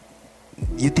 and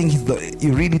you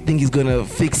really think he's gonna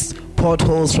fix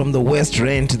potholes from the West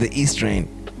Rand to the East Rand?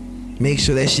 Make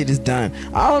sure that shit is done.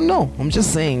 I don't know. I'm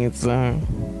just saying it's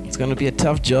gonna be a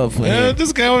tough job for him.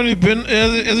 This guy hasn't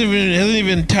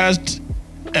even touched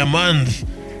a month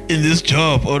in this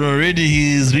job, or already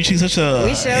he's reaching such a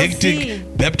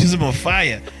hectic baptism of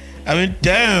fire. I mean,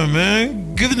 damn,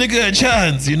 man, give the nigga a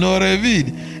chance. You know what I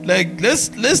mean? Like, let's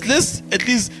at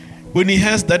least when he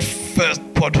has that first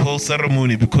pothole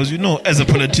ceremony, because as a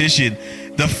politician,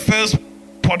 the first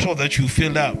pothole that you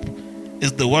fill up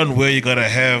is the one where you gotta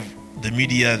have the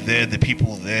media there, the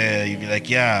people there. You be like,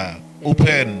 yeah,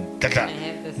 open,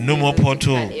 no more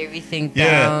pothole. Everything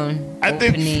down. I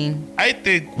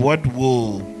think what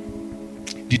will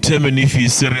determine if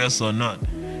he's serious or not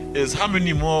is how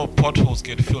many more potholes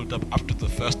get filled up after the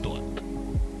first one.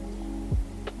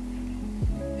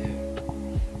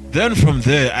 Then from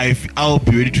there, I'll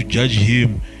be ready to judge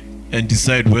him and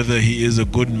decide whether he is a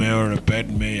good mayor or a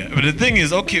bad mayor. But the thing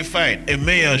is, okay, fine, a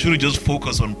mayor shouldn't just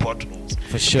focus on potholes.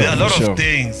 For sure. There are a lot of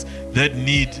things that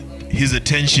need his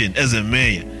attention as a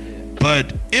mayor.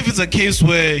 But if it's a case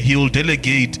where he will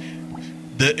delegate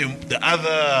the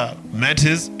other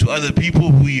matters to other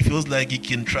people who he feels like he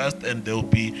can trust, and they'll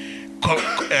be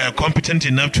competent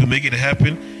enough to make it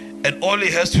happen, and all he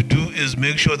has to do is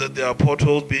make sure that there are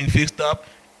potholes being fixed up,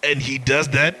 and he does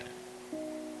that,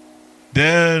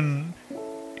 then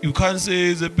you can't say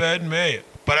he's a bad mayor.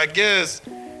 But I guess,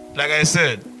 like I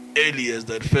said earlier,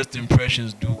 that first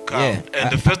impressions do count. Yeah,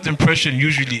 and the first impression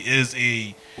usually is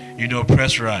a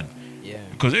press run. Yeah.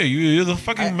 Because hey, you're the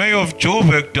fucking mayor of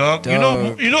Joburg, dog. You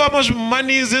know how much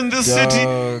money is in this city?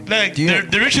 Like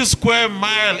the richest square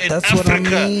mile in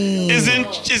Africa is in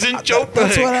Joburg.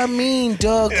 That's what I mean,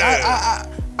 dog. Yeah.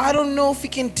 I don't know if he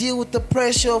can deal with the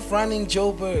pressure of running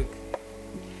Joburg.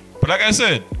 But like I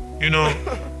said,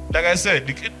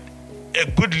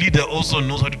 a good leader also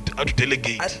knows how to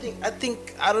delegate.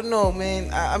 I don't know,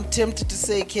 man. I'm tempted to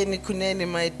say Kenny Kunene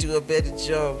might do a better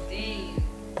job.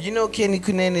 Kenny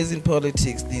Kunene is in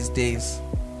politics these days.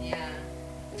 Yeah.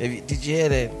 Did you hear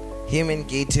that? Him and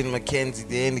Gayton McKenzie,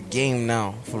 they're in the game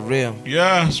now, for real.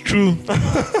 Yeah, it's true. There's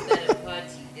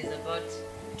about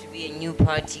to be a new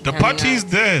party. The party is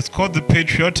there. It's called the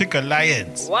Patriotic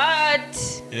Alliance.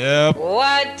 What? Yep.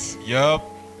 What? Yep.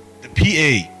 The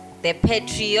PA. The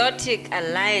Patriotic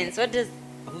Alliance. What does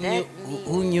that mean?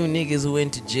 Who knew niggas who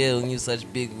went to jail knew such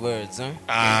big words, huh?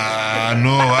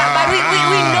 No. But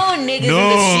we know niggas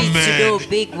in the streets to know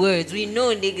big words. We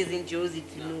know niggas in Josie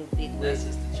to know big words.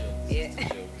 That's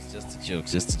just a joke.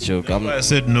 Yeah. Just a joke. I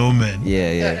said no, man.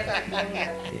 Yeah.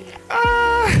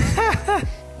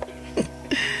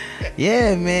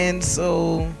 Yeah, man.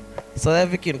 So South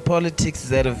African politics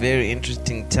is at a very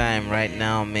interesting time right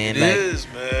now, man. It is,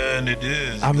 man. It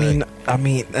is. I mean,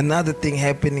 another thing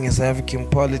happening in South African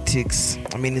politics.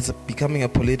 I mean, it's becoming a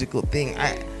political thing.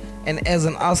 And as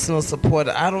an Arsenal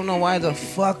supporter, I don't know why the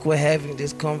fuck we're having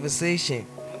this conversation.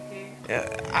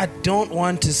 I don't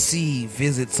want to see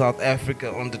Visit South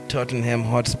Africa on the Tottenham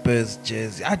Hotspurs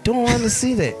jersey. I don't want to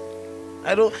see that.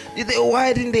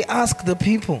 Why didn't they ask the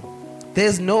people?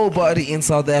 There's nobody in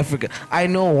South Africa. I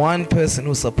know one person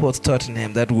who supports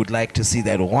Tottenham that would like to see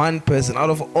that. One person out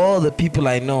of all the people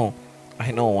I know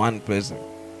one person.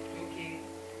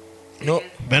 No,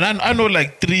 Man, I know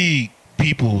like 3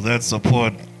 people that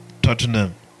support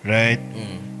Tottenham, right?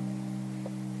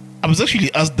 I was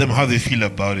actually asked them how they feel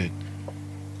about it.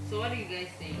 So what are you guys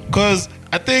saying? Because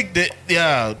I think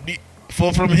that,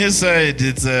 from his side,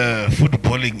 it's a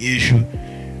footballing issue,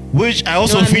 which I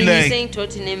also feel you're like. saying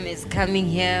Tottenham is coming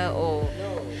here or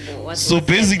what? So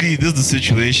basically, this is the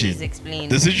situation. Please explain.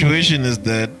 The situation is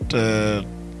that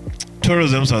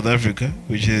Tourism South Africa,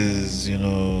 which is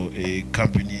a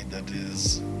company that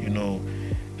is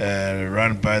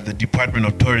run by the Department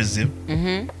of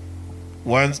Tourism,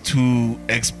 wants to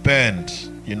expand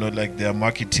like their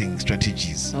marketing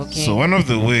strategies. Okay. So one of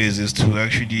the ways is to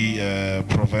actually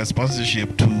provide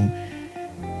sponsorship to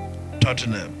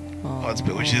Tottenham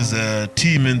Hotspur, which is a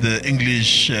team in the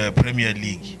English Premier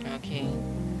League. Okay.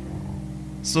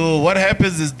 So what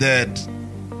happens is that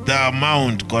the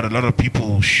amount got a lot of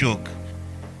people shook.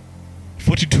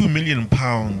 42 million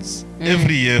pounds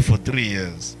every year for 3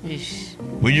 years. Ish.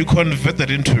 When you convert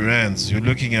that into rands, you're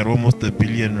looking at almost $1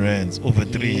 billion rands over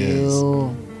 3 years.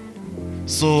 Ew.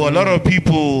 So a lot of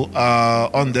people are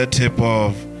on that tip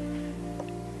of,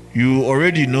 you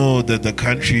already know that the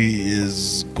country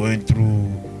is going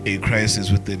through a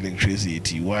crisis with the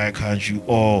electricity. Why can't you?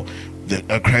 Or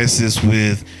a crisis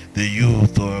with the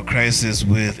youth, or a crisis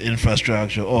with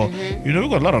infrastructure, or we've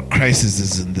got a lot of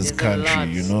crises in this There's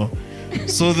country. a lot.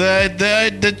 So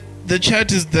the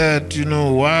chat is that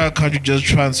why can't you just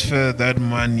transfer that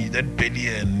money, that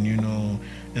billion,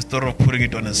 instead of putting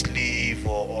it on a sleeve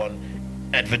or on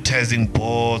advertising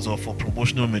boards or for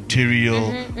promotional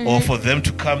material, or for them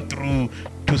to come through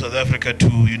to South Africa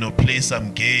to play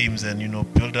some games and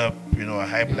build up a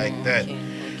hype like that.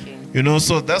 Okay.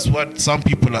 So that's what some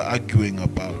people are arguing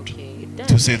about, Okay. It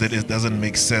to does say make that it sense. doesn't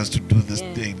make sense to do this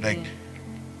Yeah, thing. Like, yeah.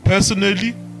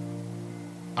 personally,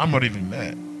 I'm not even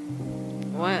mad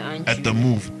Why aren't at you? the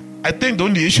move. I think the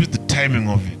only issue is the timing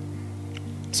of it.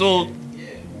 So,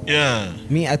 yeah.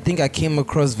 me, I think I came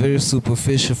across very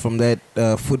superficial from that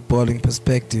footballing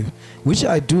perspective, which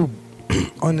I do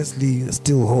honestly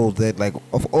still hold that, like,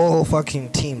 of all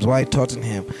fucking teams, why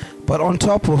Tottenham? But on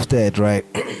top of that, right,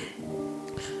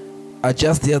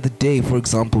 just the other day, for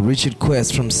example, Richard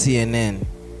Quest from CNN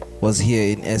was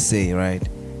here in SA, right?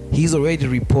 He's already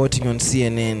reporting on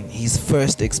CNN his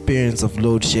first experience of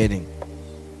load shedding.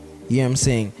 You know what I'm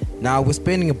saying? Now we're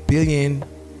spending R1 billion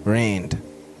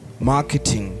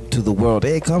marketing to the world.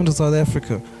 Hey, come to South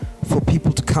Africa, for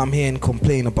people to come here and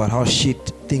complain about how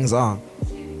shit things are.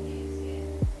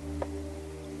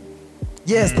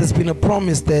 Yes, there's been a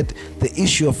promise that the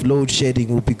issue of load shedding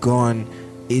will be gone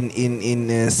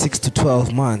in 6 to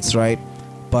 12 months, right?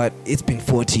 But it's been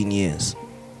 14 years.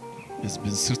 It's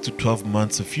been 6 to 12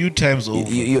 months, a few times over.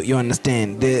 You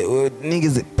understand? The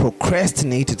niggas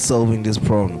procrastinated solving this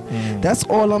problem. That's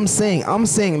all I'm saying. I'm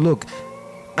saying, look,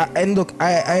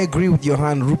 I agree with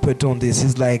Johan Rupert on this.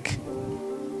 He's like,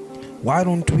 why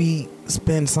don't we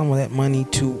spend some of that money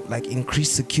to like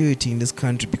increase security in this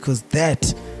country? Because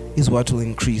that is what will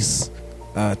increase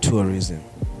tourism.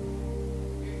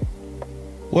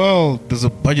 Well, there's a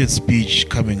budget speech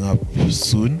coming up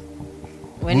soon.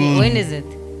 When is it?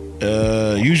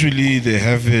 Usually they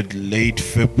have it late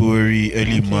February,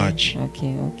 early March.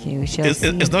 Okay. We shall see.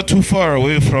 It's not too far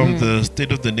away from the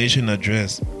State of the Nation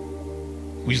address,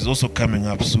 which is also coming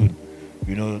up soon.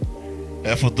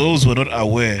 For those who are not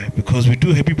aware, because we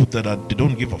do have people that they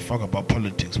don't give a fuck about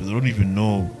politics, but they don't even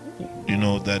know,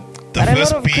 that the But a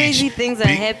first lot of speech, crazy things are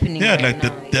happening. Yeah, right like now,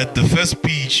 that the first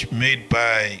speech made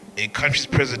by a country's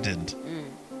president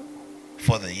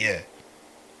for the year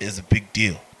is a big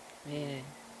deal. Yeah.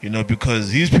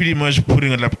 Because he's pretty much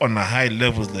putting it up on a high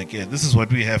levels, like, yeah, this is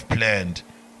what we have planned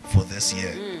for this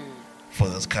year, for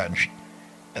this country.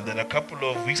 And then a couple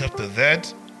of weeks after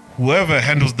that, whoever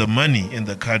handles the money in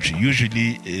the country,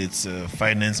 usually it's a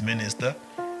finance minister,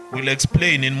 will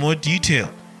explain in more detail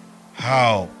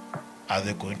how are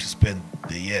they going to spend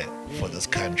the year for this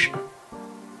country.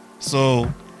 So,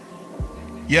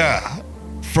 yeah,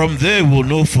 from there we'll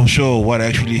know for sure what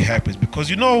actually happens. Because,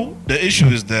 the issue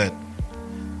is that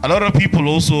a lot of people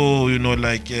also,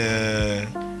 I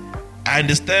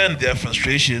understand their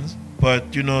frustrations,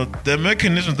 but, the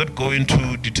mechanisms that go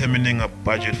into determining a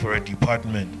budget for a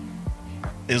department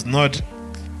is not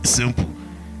simple.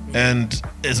 And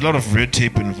there's a lot of red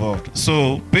tape involved.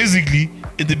 So, basically,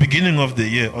 in the beginning of the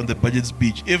year, on the budget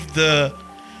speech, if the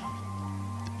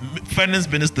finance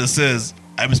minister says,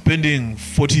 I'm spending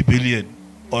 40 billion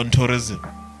on tourism,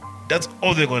 That's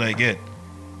all they're gonna get.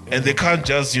 And they can't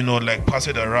just, like pass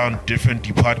it around different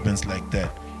departments like that.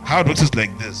 How it works is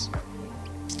like this.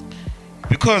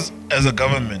 Because as a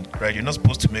government, right, you're not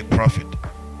supposed to make profit.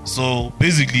 So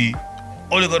basically,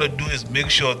 all you gotta do is make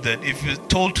sure that if you're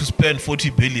told to spend 40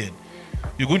 billion,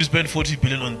 you're going to spend 40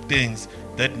 billion on things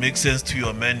that make sense to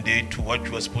your mandate, to what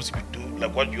you are supposed to be doing,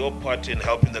 like what your part in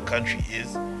helping the country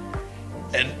is.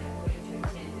 And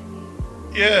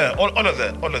yeah, all of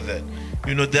that.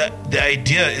 The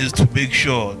idea is to make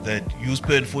sure that you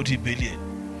spend 40 billion.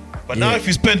 But now if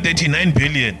you spend 39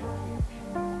 billion,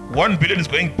 1 billion is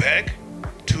going back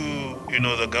to,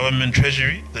 the government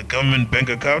treasury, the government bank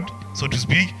account, so to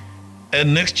speak.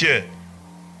 And next year,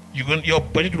 your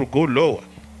budget will go lower.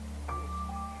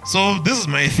 So this is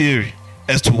my theory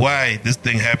as to why this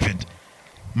thing happened.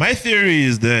 My theory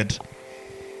is that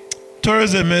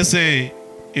Tourism SA,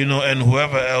 and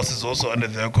whoever else is also under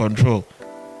their control,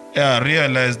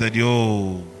 realize that,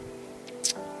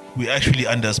 we actually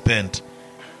underspent.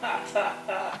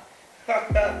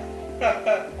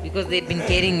 Because they've been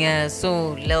getting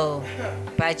so low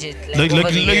budget. Like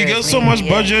you get so much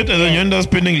budget and then you end up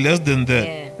spending less than that.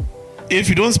 Yeah. If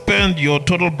you don't spend your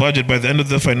total budget by the end of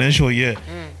the financial year,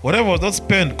 whatever was not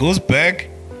spent goes back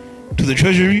to the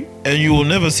treasury and you will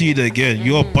never see it again.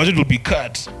 Your budget will be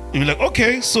cut. You'll be like,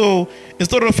 okay, so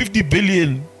instead of 50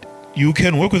 billion, you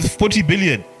can work with 40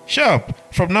 billion. Sharp.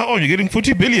 From now on, you're getting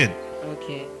 40 billion.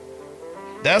 Okay.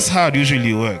 That's how it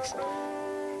usually works.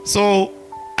 So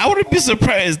I wouldn't be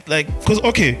surprised,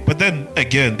 but then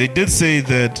again, they did say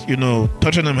that,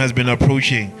 Tottenham has been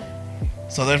approaching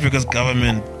South Africa's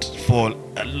government for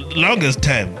a longest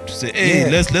time to say,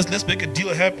 hey, let's make a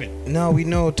deal happen. Now we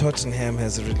know Tottenham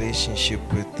has a relationship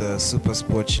with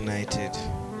SuperSport United.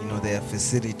 They have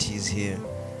facilities here.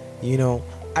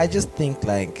 I just think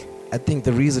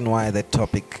the reason why that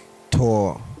topic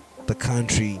tore the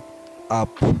country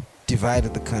up,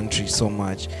 divided the country so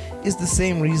much, is the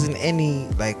same reason any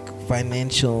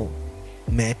financial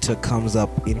matter comes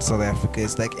up in South Africa.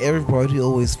 It's like everybody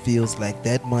always feels like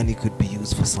that money could be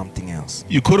used for something else.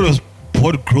 You could have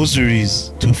bought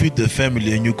groceries to feed the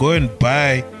family and you go and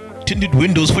buy tinted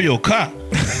windows for your car.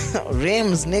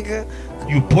 Rims, nigga.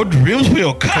 You bought rims for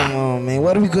your car. Come on, man.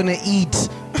 What are we gonna eat?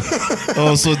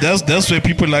 So that's where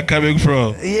people are coming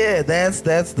from. Yeah, that's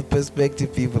the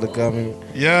perspective people are coming.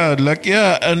 Yeah,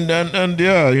 and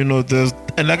there's,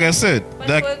 and like I said,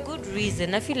 but for a good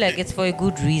reason. I feel like it's for a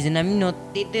good reason. I mean,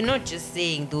 they're not just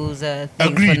saying those things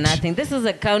Agreed. for nothing. This is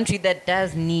a country that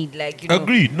does need,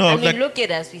 Agreed. No, I mean, look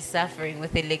at us. We're suffering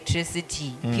with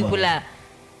electricity. People are.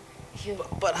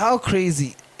 But how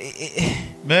crazy?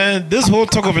 Man, this whole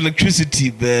talk of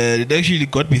electricity, man, it actually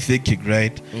got me thinking,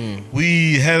 right?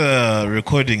 We had a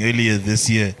recording earlier this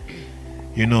year,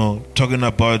 talking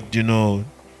about,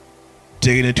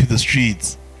 taking it to the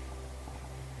streets.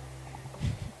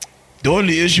 The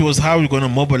only issue was how we're going to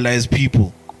mobilize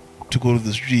people to go to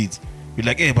the streets. We're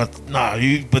like, hey, but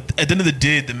at the end of the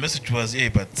day, the message was, hey,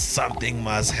 but something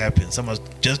must happen. Someone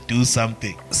must just do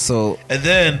something. So, and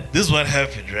then this is what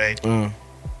happened, right?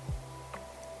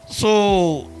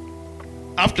 So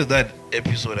after that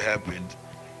episode happened,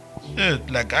 I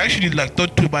actually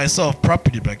thought to myself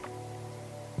properly,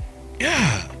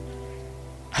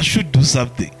 I should do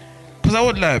something. Because I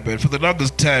would lie, man, for the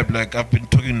longest time, I've been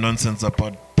talking nonsense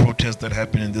about protests that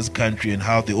happen in this country and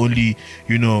how they only,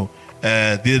 they're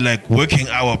working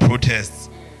hour protests,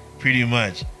 pretty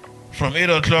much. From 8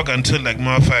 o'clock until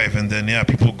 5, and then,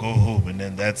 people go home, and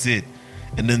then that's it.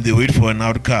 And then they wait for an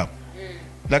outcome.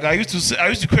 I used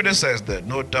to criticize that,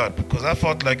 no doubt, because I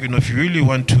felt if you really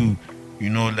want to,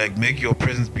 make your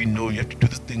presence be known, you have to do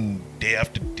this thing day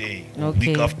after day,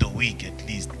 week after week at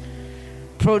least.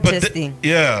 Protesting.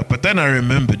 But then I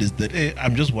remembered is that, hey,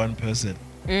 I'm just one person.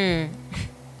 The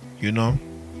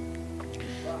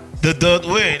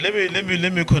way, let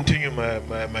me continue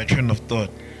my train of thought.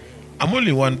 I'm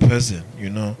only one person,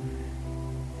 The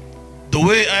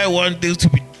way I want things to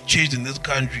be changed in this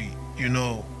country,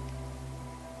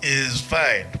 is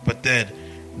fine, but then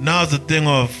now the thing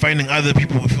of finding other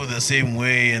people who feel the same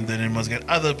way, and then it must get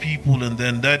other people, and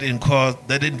then that involves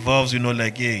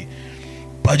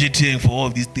budgeting for all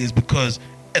of these things, because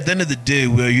at the end of the day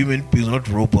we're human beings, not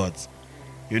robots.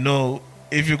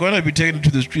 If you're going to be taken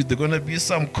to the streets, there's going to be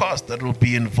some cost that will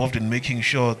be involved in making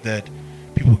sure that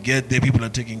people get there, people are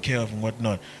taken care of and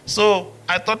whatnot. So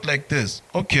I thought like this,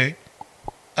 okay,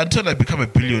 until I become a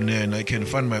billionaire and I can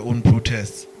fund my own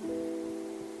protests,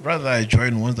 rather I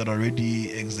join ones that are already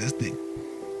existing.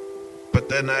 But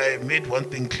then I made one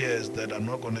thing clear, is that I'm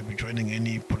not going to be joining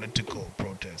any political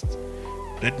protests.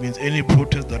 That means any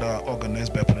protests that are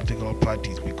organized by political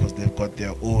parties because they've got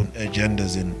their own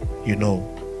agendas in,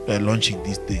 launching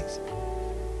these things.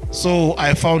 So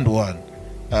I found one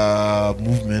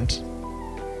movement,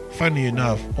 funny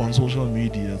enough, on social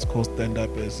media. It's called Stand Up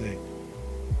SA.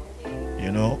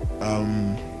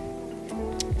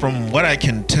 From what I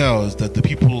can tell is that the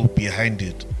people behind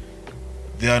it,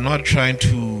 they are not trying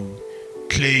to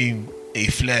claim a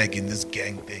flag in this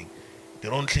gang thing. They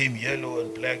don't claim yellow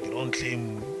and black, they don't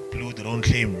claim blue, they don't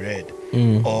claim red,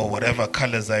 or whatever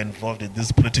colors are involved in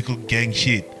this political gang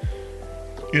shit.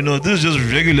 This is just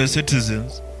regular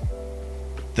citizens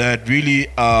that really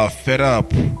are fed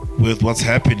up with what's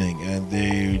happening, and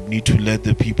they need to let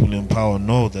the people in power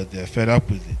know that they're fed up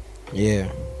with it.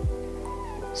 Yeah.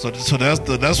 So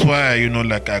that's why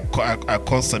I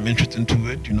caused some interest into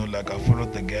it. I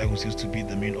followed the guy who seems to be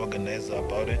the main organizer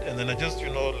about it, and then I just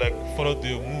followed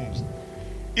their moves.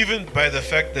 Even by the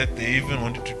fact that they even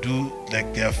wanted to do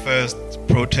their first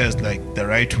protest the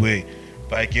right way,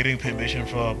 by getting permission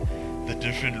from the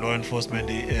different law enforcement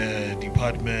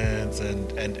departments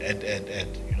and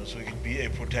so it can be a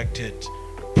protected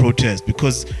protest,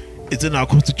 because it's in our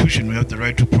constitution we have the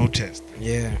right to protest.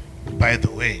 Yeah. By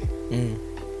the way.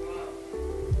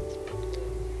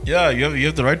 Yeah, you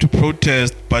have the right to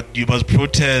protest, but you must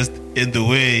protest in the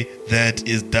way that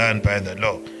is done by the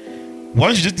law.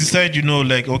 Once you just decide,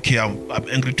 okay, I'm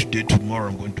angry today, tomorrow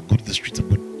I'm going to go to the streets, I'm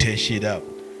going to tear shit up.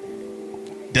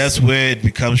 That's where it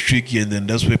becomes tricky, and then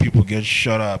that's where people get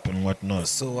shut up and whatnot.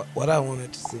 So what I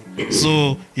wanted to say.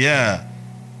 So yeah.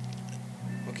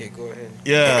 Okay, go ahead.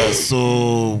 Yeah,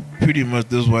 so pretty much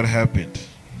this is what happened.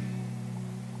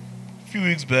 A few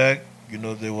weeks back,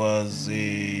 there was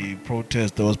a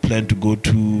protest that was planned to go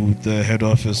to the head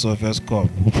office of Eskom,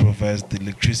 who provides the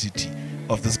electricity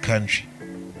of this country.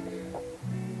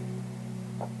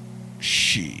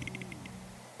 Shit.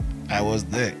 I was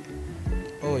there.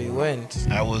 Oh, you went?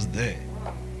 I was there.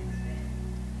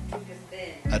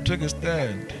 I took a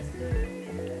stand.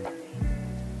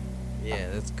 Yeah,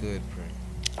 that's good, bro.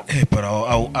 Hey, but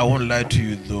I won't lie to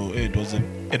you though.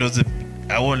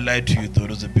 I won't lie to you though. It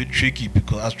was a bit tricky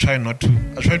because I was trying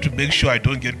to make sure I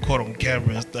don't get caught on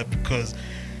camera and stuff, because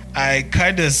I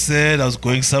kind of said I was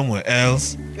going somewhere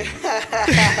else.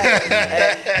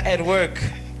 At work.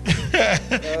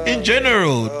 In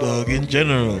general, dog. In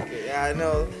general. Yeah, I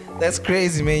know. That's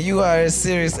crazy, man. You are a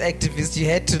serious activist. You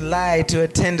had to lie to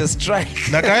attend a strike.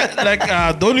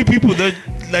 The only people that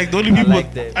I think the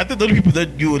only people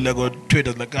that knew on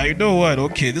Twitter you know what?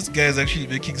 Okay, this guy is actually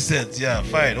making sense. Yeah,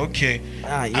 fine. Okay,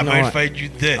 I might find you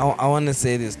there. I want to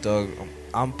say this, dog.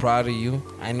 I'm proud of you.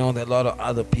 I know that a lot of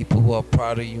other people who are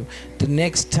proud of you. The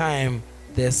next time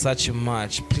there's such a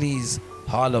march, please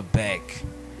holler back.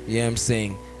 You know what I'm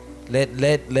saying? Let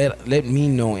me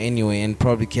know anyway, and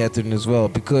probably Catherine as well,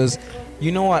 because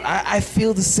you know what? I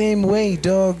feel the same way,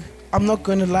 dog. I'm not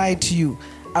gonna lie to you.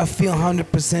 I feel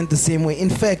 100% the same way. In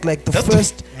fact, the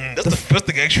first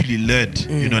thing I actually learned,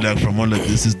 from all of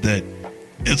this is that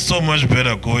it's so much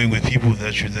better going with people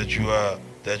that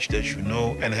you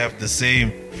know and have the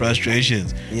same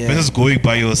frustrations, versus going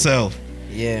by yourself.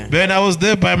 Yeah. Man, I was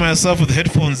there by myself with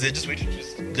headphones. They just waited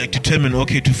to determine,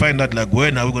 to find out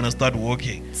when are we gonna start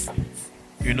walking.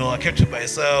 I kept to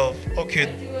myself. Okay.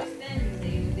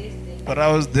 But I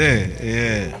was there.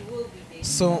 Yeah.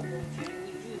 So.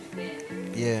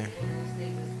 Yeah.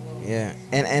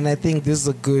 And I think this is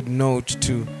a good note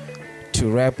to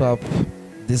wrap up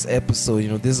this episode.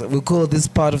 We'll call this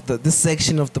part of this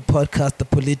section of the podcast the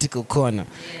political corner,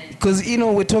 because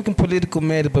we're talking political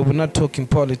matter, but we're not talking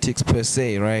politics per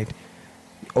se, right?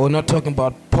 Or not talking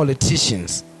about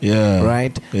politicians. Yeah.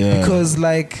 Right? Yeah. Because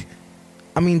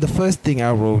the first thing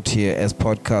I wrote here as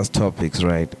podcast topics,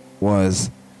 right, was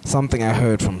something I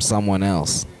heard from someone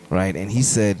else, right? And he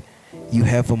said, you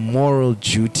have a moral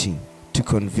duty to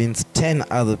convince 10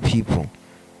 other people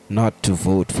not to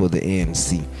vote for the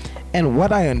ANC. And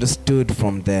what I understood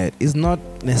from that is not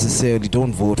necessarily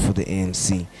don't vote for the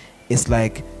ANC. It's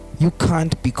you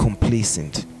can't be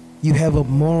complacent. You have a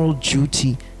moral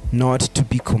duty not to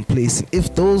be complacent.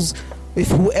 If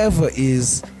whoever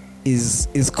is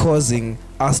causing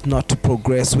us not to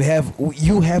progress,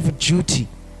 you have a duty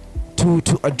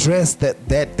to address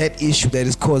that issue that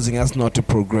is causing us not to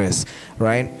progress,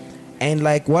 right? And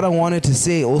what I wanted to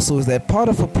say also is that part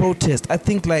of a protest, I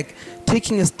think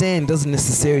taking a stand doesn't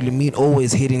necessarily mean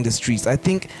always hitting the streets. I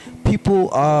think people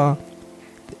are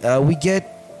we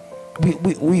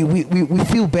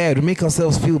feel bad. We make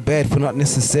ourselves feel bad for not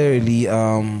necessarily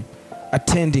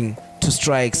attending to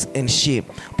strikes and shit.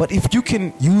 But if you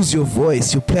can use your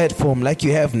voice, your platform like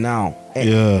you have now, and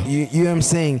Yeah. you know what I'm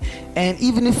saying? And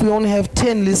even if we only have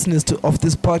 10 listeners of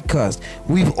this podcast,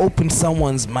 we've opened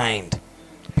someone's mind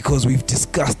because we've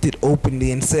discussed it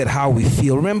openly and said how we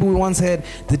feel. Remember we once had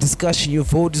the discussion, your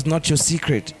vote is not your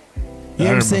secret. You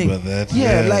know I what I'm saying? remember that,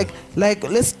 Yeah, yeah. like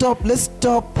let's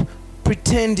stop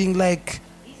pretending like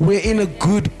we're in a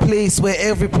good place where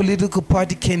every political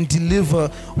party can deliver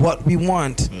what we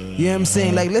want. You know what I'm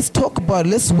saying? Like, let's talk about it.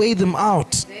 Let's weigh them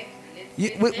out. Yeah,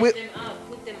 Let's set them out,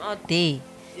 put them out there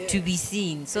to be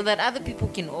seen, so that other people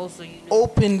can also,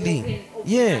 Openly. open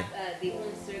Yeah. up their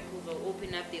own circles or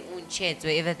open up their own chats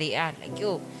wherever they are. Like,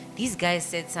 yo, these guys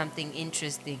said something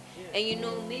interesting, and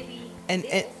maybe And-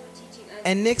 they're and- also teaching us.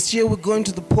 And next year we're going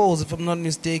to the polls, if I'm not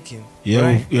mistaken. Yeah,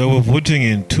 Right? we're voting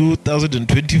in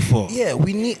 2024. Yeah,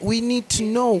 we need to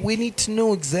know. We need to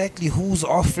know exactly who's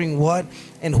offering what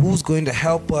and who's going to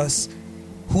help us.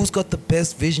 Who's got the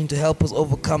best vision to help us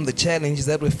overcome the challenges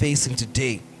that we're facing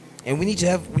today. And we need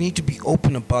to be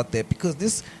open about that,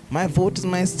 because my vote is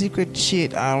my secret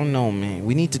shit. I don't know, man.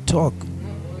 We need to talk.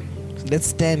 Let's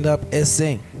stand up,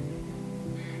 SA.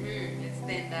 Let's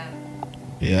stand up.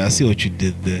 Yeah, I see what you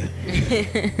did there.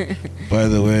 By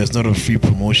the way, it's not a free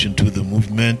promotion to the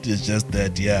movement. It's just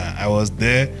that, yeah, I was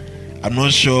there. I'm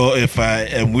not sure if I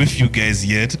am with you guys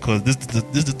yet, because this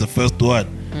is the first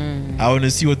one. I want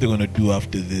to see what they're going to do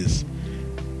after this.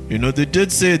 They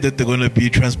did say that they're going to be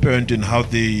transparent in how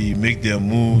they make their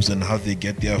moves and how they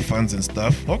get their funds and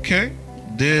stuff. Okay.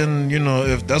 Then,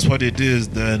 if that's what it is,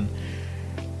 then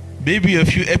maybe a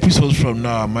few episodes from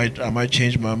now, I might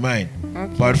change my mind.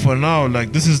 Okay. But for now,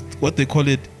 like, this is what they call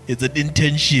it. It's an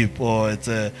internship, or it's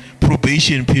a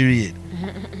probation period.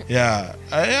 Yeah.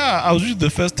 I was just the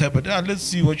first time, but let's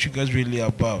see what you guys really are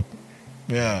about.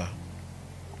 Yeah.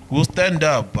 We'll stand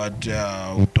up, but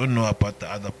we don't know about the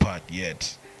other part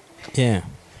yet. Yeah.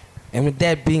 And with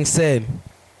that being said,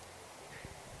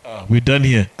 We're done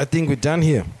here. I think we're done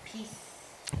here. Peace.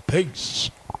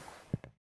 Peace.